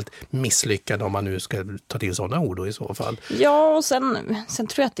eventuellt misslyckande, om man nu ska ta till sådana ord då i så fall. Ja, och sen tror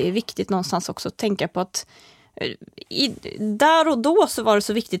jag att det är viktigt någonstans också att tänka på att Där och då så var det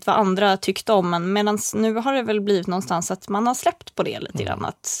så viktigt vad andra tyckte om en, medan nu har det väl blivit någonstans att man har släppt på det lite grann,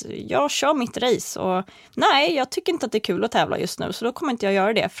 att jag kör mitt race och nej, jag tycker inte att det är kul att tävla just nu, så då kommer inte jag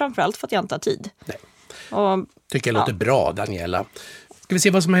göra det, framförallt för att jag inte har tid. Nej. Och, tycker jag låter bra, Daniella. Ska vi se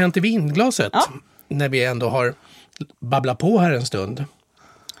vad som har hänt i vinglaset när vi ändå har babblat på här en stund?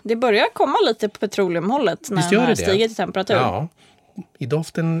 Det börjar komma lite på petroleumhållet när den här stiger till temperatur. Ja, i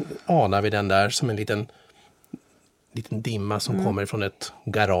doften anar vi den där som en liten dimma som kommer från ett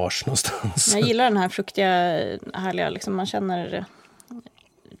garage någonstans. Jag gillar den här fruktiga, härliga, liksom man känner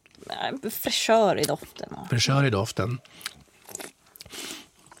fräschör i doften. Fräschör i doften.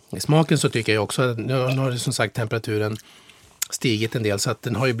 I smaken så tycker jag också att nu har det som sagt temperaturen stigit en del, så att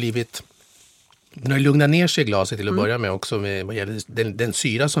den har ju blivit, den har lugnat ner sig i glaset till att börja med också med vad gäller den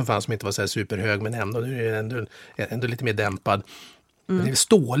syra som fanns, som inte var så här superhög, men ändå, nu är den ändå lite mer dämpad. Den är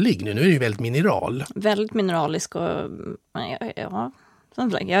stålig nu är det ju väldigt mineral. Väldigt mineralisk och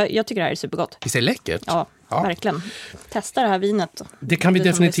jag tycker det här är supergott. Visst är det läckert? Ja, verkligen. Testa det här vinet. Det kan vi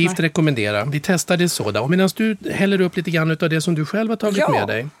definitivt rekommendera. Vi testar det så där. Och medan du häller upp lite grann av det som du själv har tagit med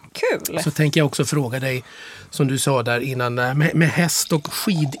dig. Kul! Så tänker jag också fråga dig, som du sa där innan, med häst- och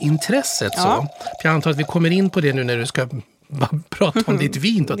skidintresset. Så. För jag antar att vi kommer in på det nu när du ska prata om ditt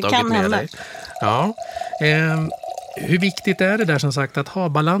vin du har tagit med dig. Ja. Hur viktigt är det där som sagt att ha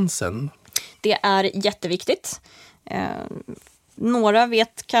balansen? Det är jätteviktigt. Några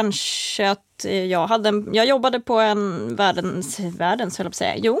vet kanske att jag jobbade på en världens höll jag på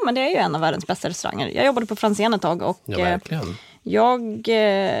säga. Jo, men det är ju en av världens bästa restauranger. Jag jobbade på Franzén ett tag och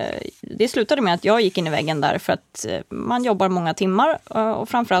det slutade med att jag gick in i väggen där för att man jobbar många timmar och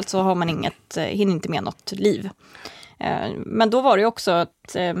framförallt så har man hinner inte med något liv. Men då var det också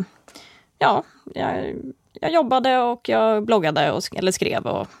att jag jobbade och jag bloggade eller skrev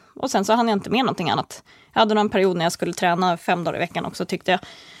och sen så hann jag inte med någonting annat. Jag hade någon period när jag skulle träna 5 dagar i veckan också, tyckte jag.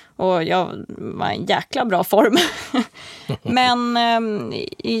 Och jag var i jäkla bra form. Men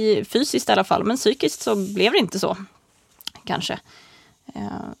fysiskt i alla fall. Men psykiskt så blev det inte så. Kanske.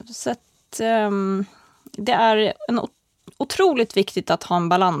 Så att det är otroligt viktigt att ha en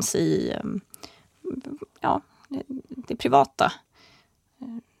balans i det privata.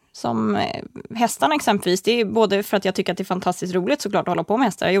 Som hästarna exempelvis, det är både för att jag tycker att det är fantastiskt roligt såklart att hålla på med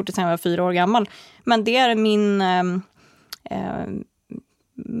hästar. Jag har gjort det sedan jag var 4 år gammal. Men det är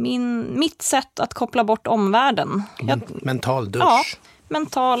mitt sätt att koppla bort omvärlden. Mental dusch. Ja,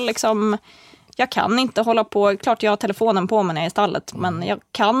 mental liksom. Jag kan inte hålla på, klart jag har telefonen på mig när jag är i stallet, men jag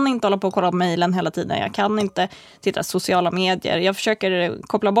kan inte hålla på och kolla på mejlen hela tiden. Jag kan inte titta på sociala medier. Jag försöker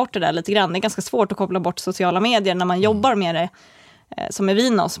koppla bort det där lite grann. Det är ganska svårt att koppla bort sociala medier när man jobbar med det som är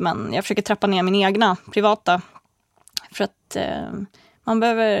vinos, men jag försöker trappa ner min egna privata för att man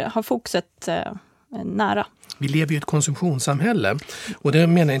behöver ha fokuset nära. Vi lever ju i ett konsumtionssamhälle och det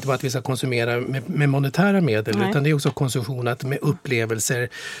menar inte bara att vi ska konsumera med monetära medel utan det är också konsumtion med upplevelser,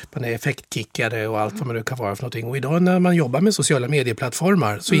 man är effektkickare och allt vad man nu kan vara för någonting. Och idag när man jobbar med sociala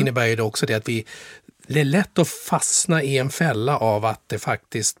medieplattformar så innebär ju det också det att det är lätt att fastna i en fälla av att det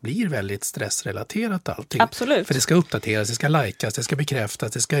faktiskt blir väldigt stressrelaterat allting. Absolut. För det ska uppdateras, det ska likas, det ska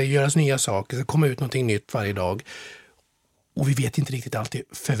bekräftas, det ska göras nya saker, det ska komma ut någonting nytt varje dag. Och vi vet inte riktigt alltid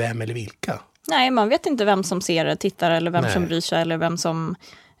för vem eller vilka. Nej, man vet inte vem som ser det, tittar eller vem som bryr sig eller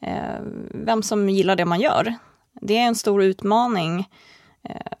vem som gillar det man gör. Det är en stor utmaning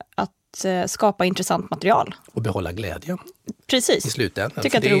att skapa intressant material. Och behålla glädjen. Precis. I slutändan.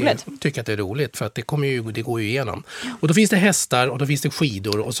 Tycker att det är roligt. Tycker att det är roligt för att det går ju igenom. Och då finns det hästar och då finns det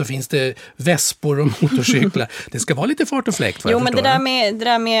skidor och så finns det vespor och motorcyklar. Det ska vara lite fart och fläkt. Jo, men det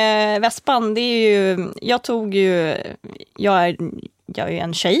där med vespan, det är ju... Jag är ju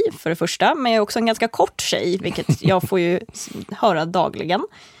en tjej för det första, men jag är också en ganska kort tjej, vilket jag får ju höra dagligen.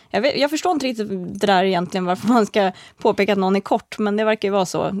 Jag förstår inte riktigt det där egentligen, varför man ska påpeka att någon är kort, men det verkar ju vara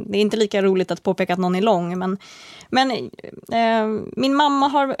så. Det är inte lika roligt att påpeka att någon är lång, men min mamma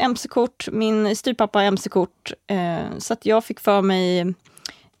har MC-kort, min styrpappa har MC-kort, så att jag fick för mig,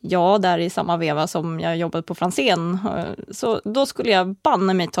 där i samma veva som jag jobbade på Franzén, så då skulle jag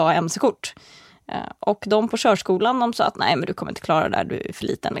banne mig ta MC-kort. Och de på körskolan, de sa att nej, men du kommer inte klara det där, du är för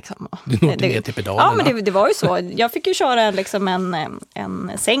liten liksom. Du når inte ner till pedalerna. Ja, men det var ju så. Jag fick ju köra liksom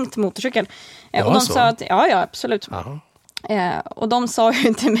en sänkt motorcykel. Och de sa att, ja absolut. Och de sa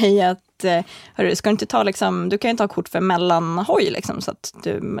ju till mig att hörru, ska du inte ta liksom, du kan ju inte ha kort för mellanhoj liksom, så att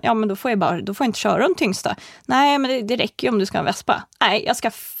men då får jag inte köra den tyngsta. Nej, men det räcker ju om du ska ha en vespa. Nej, jag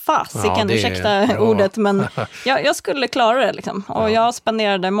ska ursäkta ordet, men jag skulle klara det liksom. Och jag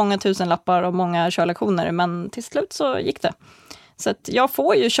spenderade många tusenlappar och många körlektioner, men till slut så gick det. Så att jag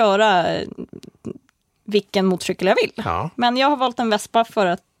får ju köra vilken motorcykel jag vill. Ja. Men jag har valt en Vespa för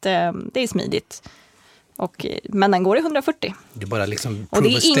att det är smidigt. Men den går i 140. Det är bara liksom och det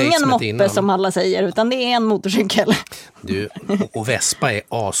är ingen moppe innan. som alla säger, utan det är en motorcykel. Och Vespa är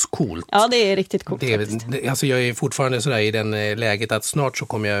ascoolt. Ja, det är riktigt coolt. Alltså jag är fortfarande sådär i den läget att snart så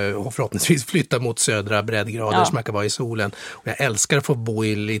kommer jag förhoppningsvis flytta mot södra breddgrader som jag kan vara i solen. Och jag älskar att få bo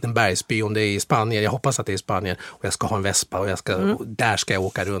i en liten bergsby, om det är i Spanien. Jag hoppas att det är i Spanien. Och jag ska ha en Vespa och där ska jag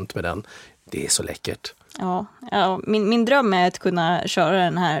åka runt med den. Det är så läckert. Ja, min dröm är att kunna köra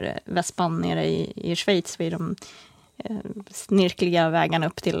den här Vespan nere i Schweiz vid de snirkliga vägarna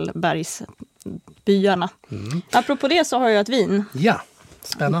upp till bergsbyarna. Apropå det så har jag ett vin. Ja,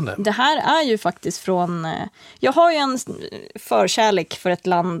 spännande. Det här är ju faktiskt från... Jag har ju en förkärlek för ett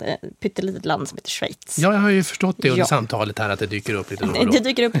pyttelitet land som heter Schweiz. Ja, jag har ju förstått det under samtalet här att det dyker upp lite då och då. Det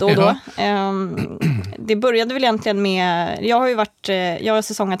dyker upp då och då. Det började väl egentligen med... Jag har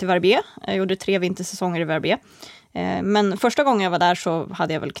säsongat i Verbier. Jag gjorde 3 vintersäsonger i Verbier. Men första gången jag var där så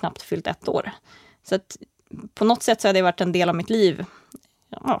hade jag väl knappt fyllt 1 år. Så att på något sätt så har det varit en del av mitt liv.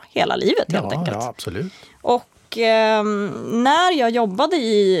 Ja, hela livet helt enkelt. Ja, absolut. Och när jag jobbade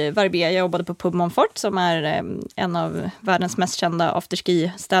i Verbier, jag jobbade på Pub Montfort som är en av världens mest kända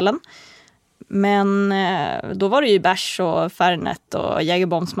afterski-ställen. Men då var det ju bärs och Fernet och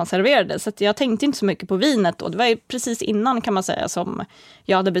Jägerbomb man serverade. Så att jag tänkte inte så mycket på vinet då. Det var ju precis innan kan man säga som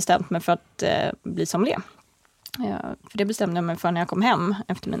jag hade bestämt mig för att bli sommelier. För det bestämde jag mig för när jag kom hem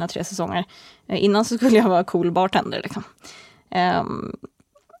efter mina 3 säsonger. Innan så skulle jag vara cool bartender liksom.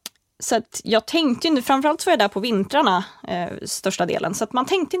 Så att jag tänkte ju, framförallt så var jag där på vintrarna största delen. Så att man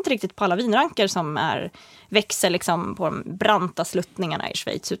tänkte inte riktigt på alla vinranker som växer liksom på de branta sluttningarna i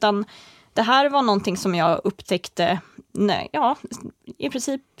Schweiz. Utan det här var någonting som jag upptäckte i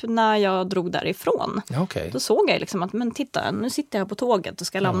princip när jag drog därifrån. Okay. Då såg jag liksom att, men titta, nu sitter jag på tåget och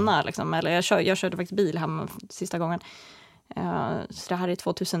ska lämna. Liksom, eller jag körde faktiskt bil hem sista gången. Så det här är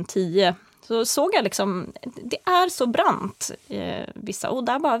 2010. Så såg jag liksom, det är så brant vissa. Och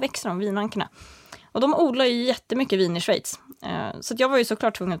där bara växer de vinrankerna. Och de odlar ju jättemycket vin i Schweiz. Så jag var ju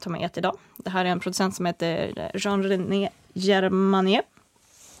såklart tvungen att ta med ett idag. Det här är en producent som heter Jean-René Germanier.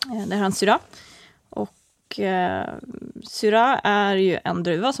 Det är hans Syrah. Och Syrah är ju en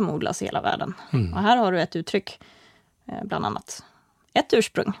druva som odlas i hela världen. Och här har du ett uttryck, bland annat. Ett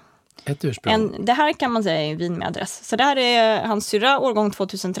ursprung. Det här kan man säga är en vin med adress. Så det här är hans Syrah, årgång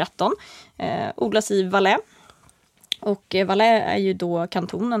 2013. Odlas i Valais. Och Valais är ju då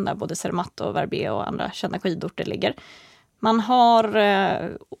kantonen där både Zermatt och Verbier och andra kända skidorter ligger. Man har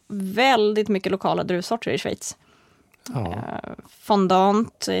väldigt mycket lokala druvsorter i Schweiz. Ja.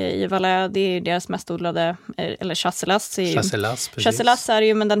 Fondant i Valais, det är deras mest odlade, eller Chasselas. Chasselas är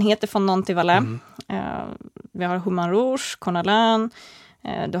ju, men den heter Fondant i Valais. Vi har Human Rouge, Cornalin.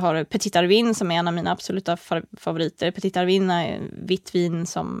 Du har Petit Arvin som är en av mina absoluta favoriter. Petit Arvin är vitt vin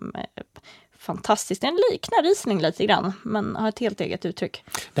som är fantastiskt. Den liknar Riesling lite grann, men har ett helt eget uttryck.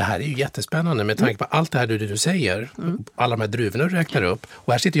 Det här är ju jättespännande med tanke på allt det här du säger. Alla de här druvorna du räknar upp.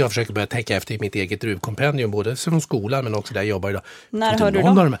 Och här sitter jag och försöker börja tänka efter i mitt eget druvkompendium, både från skolan men också där jag jobbar idag. När hör du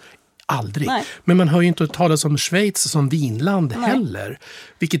dem? Aldrig. Nej. Men man hör ju inte talas om Schweiz som vinland heller.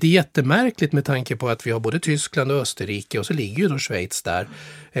 Vilket är jättemärkligt med tanke på att vi har både Tyskland och Österrike och så ligger ju då Schweiz där.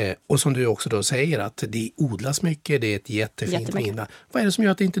 Och som du också då säger att det odlas mycket, det är ett jättefint vinland. Vad är det som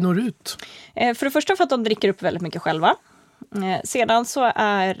gör att det inte når ut? För det första för att de dricker upp väldigt mycket själva. Sedan så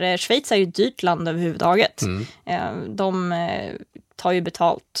är Schweiz är ju ett dyrt land överhuvudtaget. De tar ju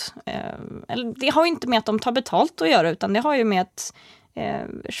betalt. Eller det har ju inte med att de tar betalt att göra, utan det har ju med att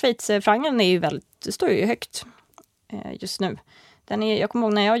Schweizerfrancen är ju står ju högt just nu. Jag kommer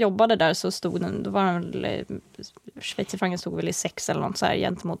ihåg när jag jobbade där så stod den, då var den väl, Schweizerfrancen stod väl i 6 eller något så här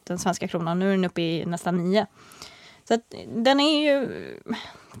gentemot den svenska kronan. Nu är den uppe i nästan 9. Så att den är ju,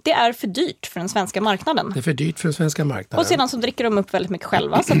 det är för dyrt för den svenska marknaden. Det är för dyrt för den svenska marknaden. Och sedan så dricker de upp väldigt mycket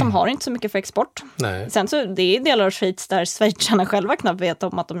själva så att de har inte så mycket för export. Nej. Sen så det är delar av Schweiz där schweizarna själva knappt vet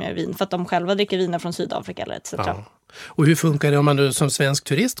om att de gör vin för att de själva dricker viner från Sydafrika eller etc. Ja. Och hur funkar det om man då som svensk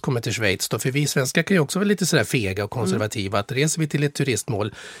turist kommer till Schweiz då? För vi svenskar kan ju också vara lite sådär fega och konservativa. Att reser vi till ett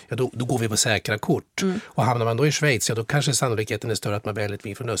turistmål, ja då går vi på säkra kort. Och hamnar man då i Schweiz, ja då kanske sannolikheten är större att man väljer ett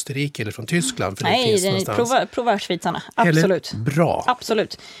vin från Österrike eller från Tyskland. För nej, det finns prova schweizarna. Absolut. Eller, bra.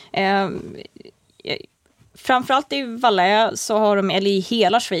 Absolut. Framförallt i Valais så har de, eller i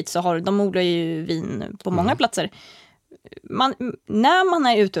hela Schweiz så har de odlar ju vin på många platser. när man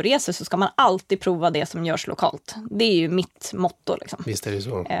är ute och reser så ska man alltid prova det som görs lokalt. Det är ju mitt motto. Liksom. Visst är det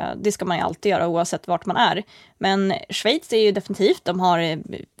så. Det ska man ju alltid göra oavsett vart man är. Men Schweiz är ju definitivt, de har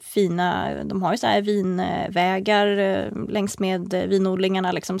ju så här vinvägar längs med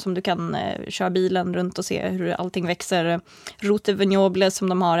vinodlingarna liksom, som du kan köra bilen runt och se hur allting växer. Route vignoble som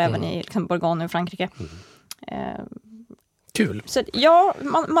de har även i liksom, Bourgogne och Frankrike. Kul. Så ja,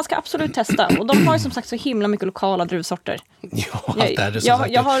 man ska absolut testa. Och de har ju som sagt så himla mycket lokala druvsorter. Ja, allt det som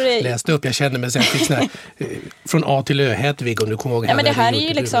sagt, jag har läst upp. Jag kände mig sen från A till Ö, Hedvig, om du kommer ihåg. Ja, men det här är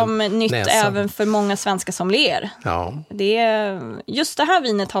ju liksom nytt även för många svenska sommelier. Ja. Just det här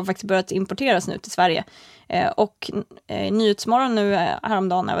vinet har faktiskt börjat importeras nu till Sverige. Och Nyhetsmorgon nu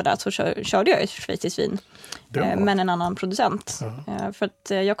häromdagen när jag var där så körde jag ett schweiziskt vin. Men en annan producent. För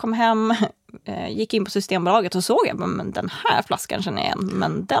att jag kom hem, gick in på Systembolaget och såg men den här flaskan känner jag igen.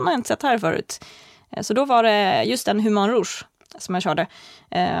 Men den har jag inte sett här förut. Så då var det just en Human Rouge som jag körde.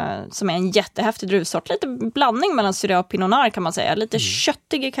 Som är en jättehäftig druvsort. Lite blandning mellan Syrah och Pinot Noir kan man säga. Lite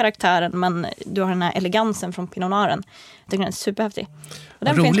köttig i karaktären men du har den här elegansen från Pinot Noiren. Jag tycker den är superhäftig. Och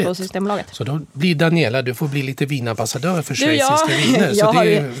den finns på Systembolaget. Så då blir Daniella, du får bli lite vinambassadör för schweiziska viner.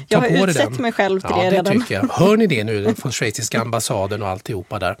 Jag har utsett mig själv till det redan. Tycker jag. Hör ni det nu från schweiziska ambassaden och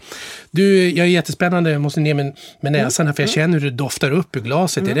alltihopa där? Du, jag är jättespännande, jag måste ner med näsan här för jag känner hur det doftar upp ur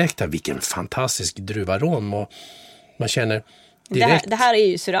glaset direkt. Här. Vilken fantastisk druvarom och man känner direkt. Det här är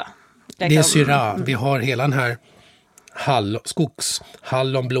ju Syrah. Det är Syrah. Vi har hela den här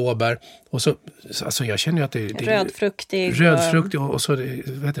hallon, blåbär och så alltså jag känner ju att det är rödfruktig och så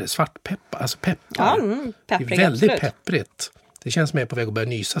svartpeppar, alltså peppar. Ja, pepprig, det är väldigt pepprigt. Det känns som jag är på väg att börja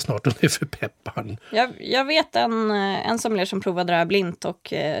nysa snart om det är för pepparn. Jag vet en sommelier som provade det här blint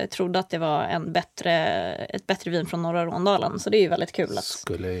och trodde att det var ett bättre vin från norra Råndalen, så det är ju väldigt kul.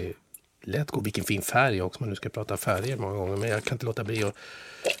 Skulle lätt gå, vilken fin färg också, man nu ska prata färger många gånger, men jag kan inte låta bli att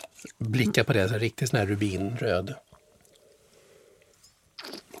blicka på det, så riktigt sån här rubinröd.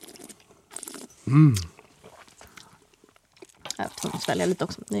 Jag får svälja lite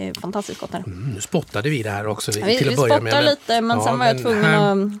också. Det är fantastiskt gott här. Nu spottade vi det här också. Vi spottar lite, men sen var jag tvungen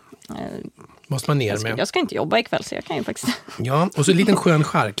att... måste man ner med. Jag ska inte jobba ikväll, så jag kan ju faktiskt... Ja, och så en liten skön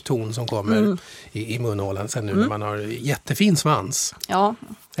charkton som kommer i munhålan sen nu när man har jättefin svans. Ja,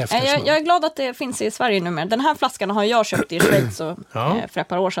 jag är glad att det finns i Sverige numera. Den här flaskan har jag köpt i Schweiz för ett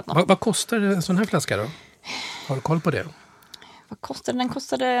par år sedan. Vad kostar en sån här flaska då? Har du koll på det? Vad kostade den?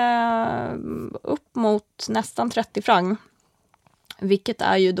 Kostade upp mot nästan 30 franc. Vilket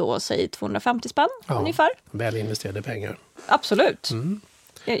är ju då, säg 250 spänn ungefär. Väl investerade pengar. Absolut.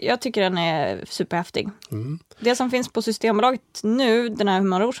 Jag tycker den är superhäftig. Det som finns på Systembolaget nu, den här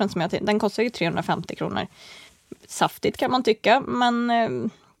Human Rougen som den kostar ju 350 kronor. Saftigt kan man tycka, men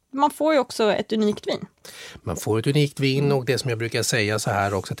man får ju också ett unikt vin. Man får ett unikt vin och det som jag brukar säga så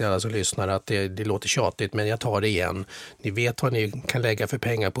här också till alla som lyssnar, att det låter tjatigt, men jag tar det igen. Ni vet vad ni kan lägga för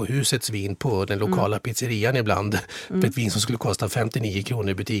pengar på husets vin på den lokala pizzerian ibland. För ett vin som skulle kosta 59 kronor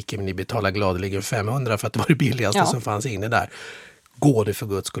i butiken, men ni betalar gladeligen 500 för att det var det billigaste som fanns inne där. Går det för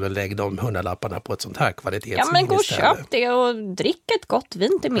guds skull att lägga de 100-lapparna på ett sånt här kvalitetsvin? Ja, men gå och köp det och drick ett gott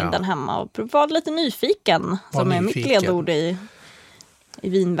vin till middagen hemma och var lite nyfiken, som är mitt ledord i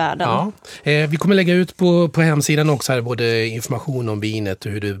vinvärlden. Ja. Vi kommer lägga ut på hemsidan också här både information om vinet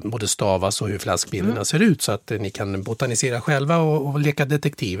och hur det både stavas och hur flaskbilderna ser ut, så att ni kan botanisera själva och leka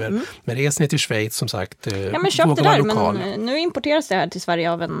detektiver. Men reser ni till Schweiz som sagt, men köp det där, men nu importeras det här till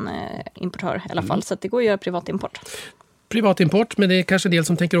Sverige av en importör i alla fall, så att det går att göra privatimport. Privatimport, men det är kanske en del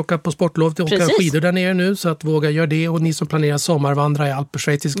som tänker åka på sportlov till åka skidor där nere nu, så att våga göra det, och ni som planerar sommarvandra i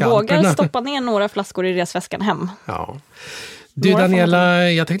schweiziska Alperna. Våga stoppa ner några flaskor i resväskan hem. Ja. Du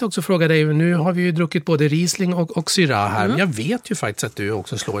Daniella, jag tänkte också fråga dig, nu har vi ju druckit både Riesling och Syrah här, men jag vet ju faktiskt att du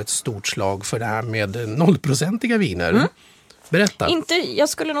också slår ett stort slag för det här med 0-procentiga viner. Berätta. Jag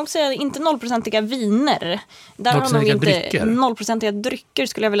skulle nog säga inte 0-procentiga viner. Där har nog inte 0-procentiga drycker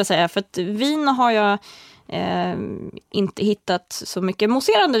skulle jag vilja säga, för att vin har jag inte hittat så mycket.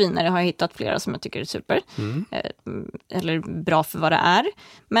 Mousserande viner har jag hittat flera som jag tycker är super. Eller bra för vad det är.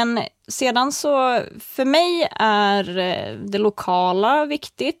 Men sedan så, för mig är det lokala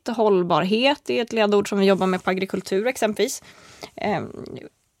viktigt. Hållbarhet är ett ledord som vi jobbar med på agrikultur exempelvis.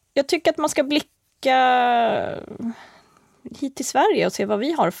 Jag tycker att man ska blicka hit till Sverige och se vad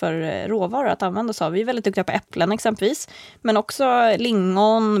vi har för råvaror att använda oss av. Vi är väldigt duktiga på äpplen exempelvis. Men också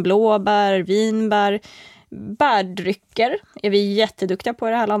lingon, blåbär, vinbär. Bärdrycker är vi jätteduktiga på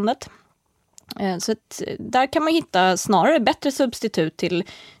i det här landet. Så att där kan man hitta snarare bättre substitut till...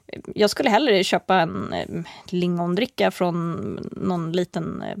 Jag skulle hellre köpa en lingondricka från någon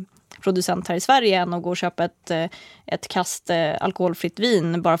liten producent här i Sverige än att gå och köpa ett kast alkoholfritt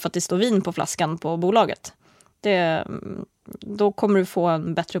vin bara för att det står vin på flaskan på bolaget. Då kommer du få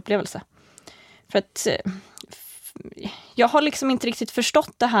en bättre upplevelse. För att jag har liksom inte riktigt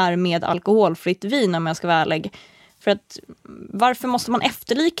förstått det här med alkoholfritt vin om jag ska vara ärlig. För att varför måste man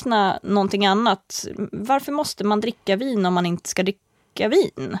efterlikna någonting annat? Varför måste man dricka vin om man inte ska dricka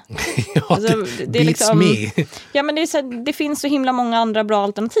vin? Ja, alltså, det är liksom, me. ja, men det finns så himla många andra bra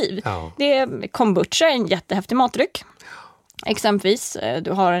alternativ. Ja. Kombucha är en jättehäftig matdryck. Exempelvis,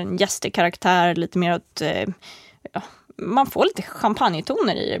 du har en jästig karaktär, lite mer åt... man får lite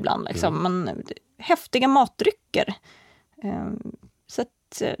champagnetoner i det ibland. Liksom. Häftiga matdrycker. Så att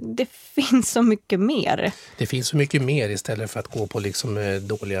det finns så mycket mer. Det finns så mycket mer istället för att gå på liksom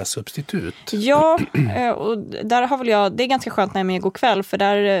dåliga substitut. Ja, och där har väl det är ganska skönt när jag är med god kväll, för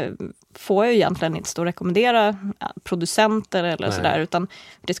där får jag ju egentligen inte stå och rekommendera producenter eller sådär, utan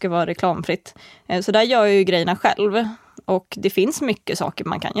det ska vara reklamfritt. Så där gör jag ju grejerna själv. Och det finns mycket saker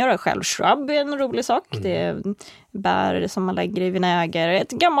man kan göra själv. Shrub är en rolig sak. Det är bär som man lägger i vinäger.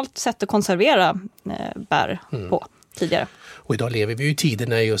 Ett gammalt sätt att konservera bär på tidigare. Och idag lever vi ju i tider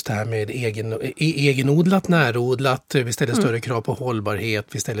när just det här med egenodlat, närodlat, vi ställer större krav på hållbarhet,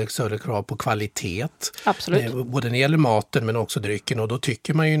 vi ställer större krav på kvalitet. Absolut. Både när det gäller maten men också drycken, och då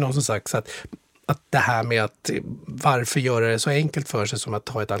tycker man ju någon som sagt att det här med att varför göra det så enkelt för sig som att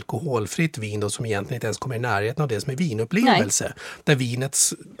ta ett alkoholfritt vin då, som egentligen inte ens kommer i närheten av det som är vinupplevelse. Nej. Där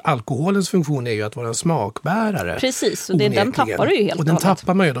alkoholens funktion är ju att vara en smakbärare. Precis, och den tappar du ju helt. Och den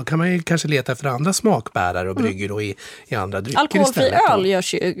tappar man ju, då kan man ju kanske leta efter andra smakbärare och brygger då i andra drycker. Alkoholfri istället. öl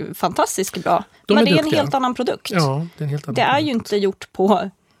görs ju fantastiskt bra. Men det är en helt annan produkt. Ja, det är en helt annan det är produkt. ju inte gjort på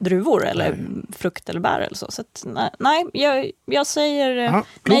druvor eller frukt eller bär eller så. Så att, nej, jag säger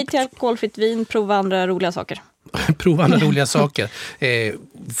nej till alkoholfritt vin, prova andra roliga saker. Prova andra roliga saker.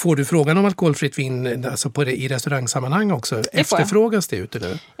 Får du frågan om alkoholfritt vin alltså i restaurangsammanhang också? Efterfrågas det ute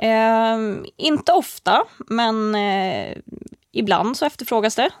nu? Inte ofta, men ibland så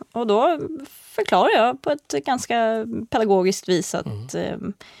efterfrågas det. Och då förklarar jag på ett ganska pedagogiskt vis att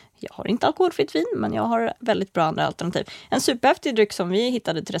jag har inte alkoholfritt vin, men jag har väldigt bra andra alternativ. En superhäftig dryck som vi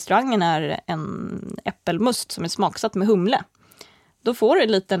hittade till restaurangen är en äppelmust som är smaksatt med humle. Då får du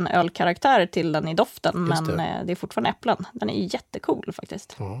en liten ölkaraktär till den i doften, men det är fortfarande äpplen. Den är jättecool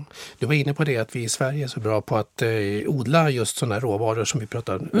faktiskt. Ja. Du var inne på det att vi i Sverige är så bra på att odla just sådana råvaror som vi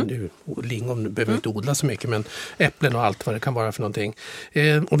pratar nu. Lingon behöver inte odla så mycket, men äpplen och allt vad det kan vara för någonting.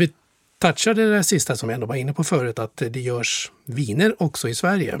 Och vi touchade det där sista som jag ändå var inne på förut, att det görs viner också i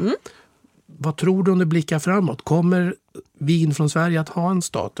Sverige. Vad tror du om du blickar framåt? Kommer vin från Sverige att ha en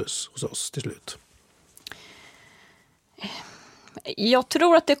status hos oss till slut? Jag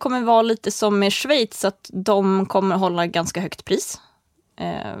tror att det kommer vara lite som med Schweiz, att de kommer hålla ganska högt pris.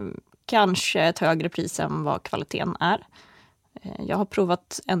 Kanske ett högre pris än vad kvaliteten är. Jag har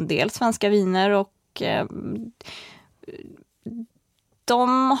provat en del svenska viner och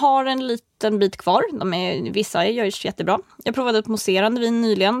de har en liten bit kvar. Vissa görs jättebra. Jag provade ett mousserande vin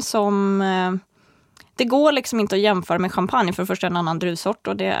nyligen som... det går liksom inte att jämföra med champagne, för först en annan druvsort,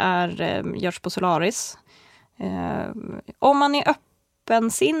 och det görs på Solaris. Om man är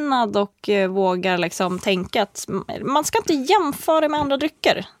öppensinnad och vågar liksom tänka att man ska inte jämföra med andra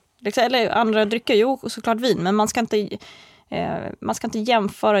drycker. Eller andra drycker, jo såklart vin, men man ska inte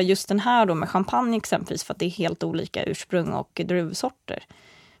jämföra just den här då med champagne exempelvis, för att det är helt olika ursprung och druvsorter.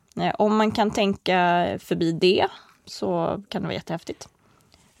 Om man kan tänka förbi det så kan det vara jättehäftigt.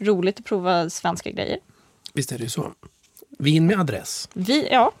 Roligt att prova svenska grejer. Visst är det så. Vin med adress.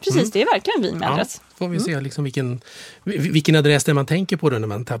 Ja, precis. Det är verkligen vin med adress. Får vi se liksom vilken adress det man tänker på då när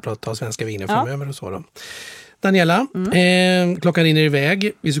man tar svenska viner framöver och så då. Daniella, klockan rinner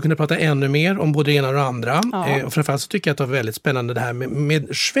iväg. Vi skulle kunna prata ännu mer om både det ena och det andra. Och framförallt så tycker jag att det var väldigt spännande det här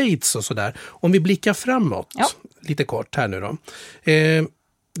med Schweiz och sådär. Om vi blickar framåt, lite kort här nu då.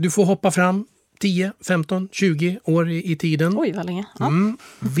 Du får hoppa fram 10, 15, 20 år i tiden. Oj, vad länge. Ja.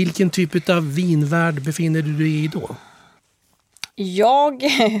 Vilken typ av vinvärld befinner du dig i då? Jag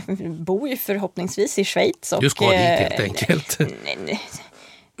bor ju förhoppningsvis i Schweiz. Och, du ska dit helt enkelt.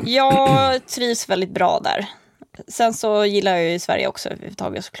 Jag trivs väldigt bra där. Sen så gillar jag ju Sverige också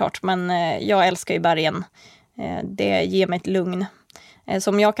överhuvudtaget såklart. Men jag älskar ju bergen. Det ger mig ett lugn.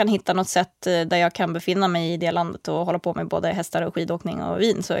 Så om jag kan hitta något sätt där jag kan befinna mig i det landet och hålla på med både hästar och skidåkning och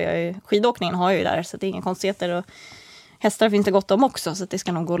vin, så skidåkningen har jag ju där, så det är inga konstigheter. Och hästar finns det gott om också, så det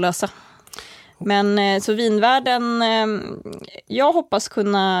ska nog gå att lösa. Men så vinvärlden, jag hoppas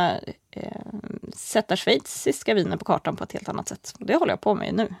kunna sätta schweiziska viner på kartan på ett helt annat sätt. Det håller jag på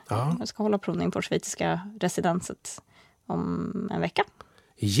med nu. Ja. Jag ska hålla provning på schweiziska residenset om en vecka.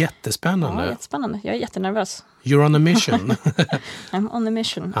 Jättespännande. Ja, jättespännande. Jag är jättenervös. You're on a mission. I'm on a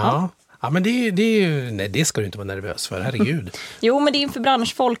mission. Ja. Ja, men det ska du inte vara nervös för, herregud. Jo, men det är inför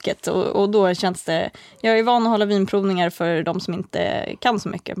branschfolket och då känns det... Jag är van att hålla vinprovningar för de som inte kan så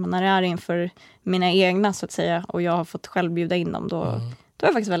mycket. Men när det är inför mina egna, så att säga, och jag har fått själv bjuda in dem, då är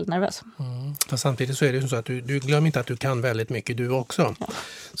jag faktiskt väldigt nervös. Fast samtidigt så är det så att du glömmer inte att du kan väldigt mycket du också. Ja.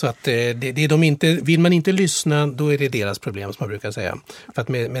 Så att vill man inte lyssna, då är det deras problem, som man brukar säga. För att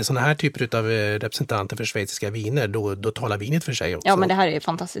med såna här typer av representanter för schweiziska viner, då talar vinet för sig också. Ja, men det här är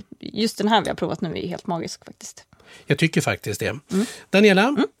fantastiskt. Just den här vi har provat nu är helt magisk faktiskt. Jag tycker faktiskt det.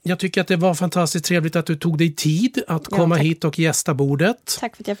 Daniella, jag tycker att det var fantastiskt trevligt att du tog dig tid att komma hit och gästa bordet.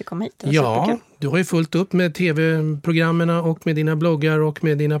 Tack för att jag fick komma hit. Det var superkul. Du har ju fullt upp med tv-programmen och med dina bloggar och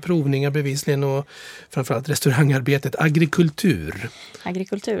med dina provningar bevisligen, och framförallt restaurangarbetet. Agrikultur,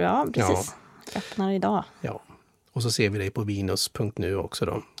 ja precis. Ja. Öppnar idag. Ja, och så ser vi dig på vinus.nu också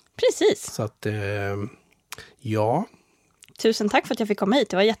då. Precis. Så att, ja... Tusen tack för att jag fick komma hit.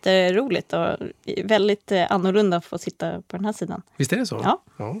 Det var jätteroligt och väldigt annorlunda att få sitta på den här sidan. Visst är det så?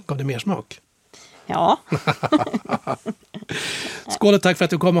 Ja. Gav det mer smak? Ja. Skål och tack för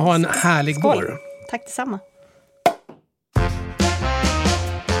att du kom och ha en härlig vår. Tack detsamma.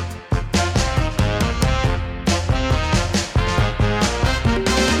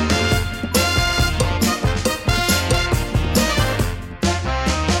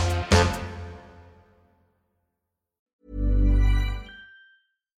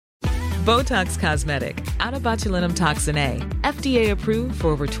 Botox Cosmetic, out of botulinum toxin A, FDA approved for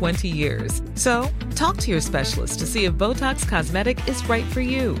over 20 years. So, talk to your specialist to see if Botox Cosmetic is right for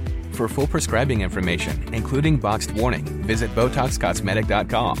you. For full prescribing information, including boxed warning, visit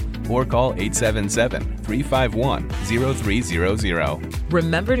BotoxCosmetic.com or call 877-351-0300.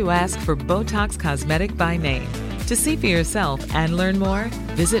 Remember to ask for Botox Cosmetic by name. To see for yourself and learn more,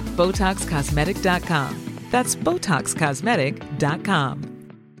 visit BotoxCosmetic.com. That's BotoxCosmetic.com.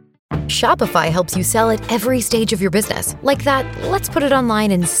 Shopify helps you sell at every stage of your business. Like that, let's put it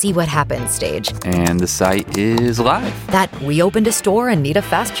online and see what happens stage. And the site is live. That we opened a store and need a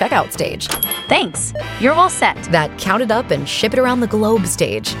fast checkout stage. Thanks. You're all set. That count it up and ship it around the globe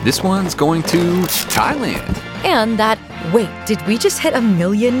stage. This one's going to Thailand. And that, wait, did we just hit 1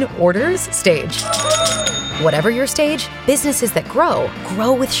 million orders stage? Whatever your stage, businesses that grow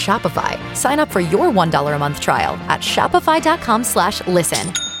with Shopify. Sign up for your $1 a month trial at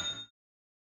shopify.com/listen.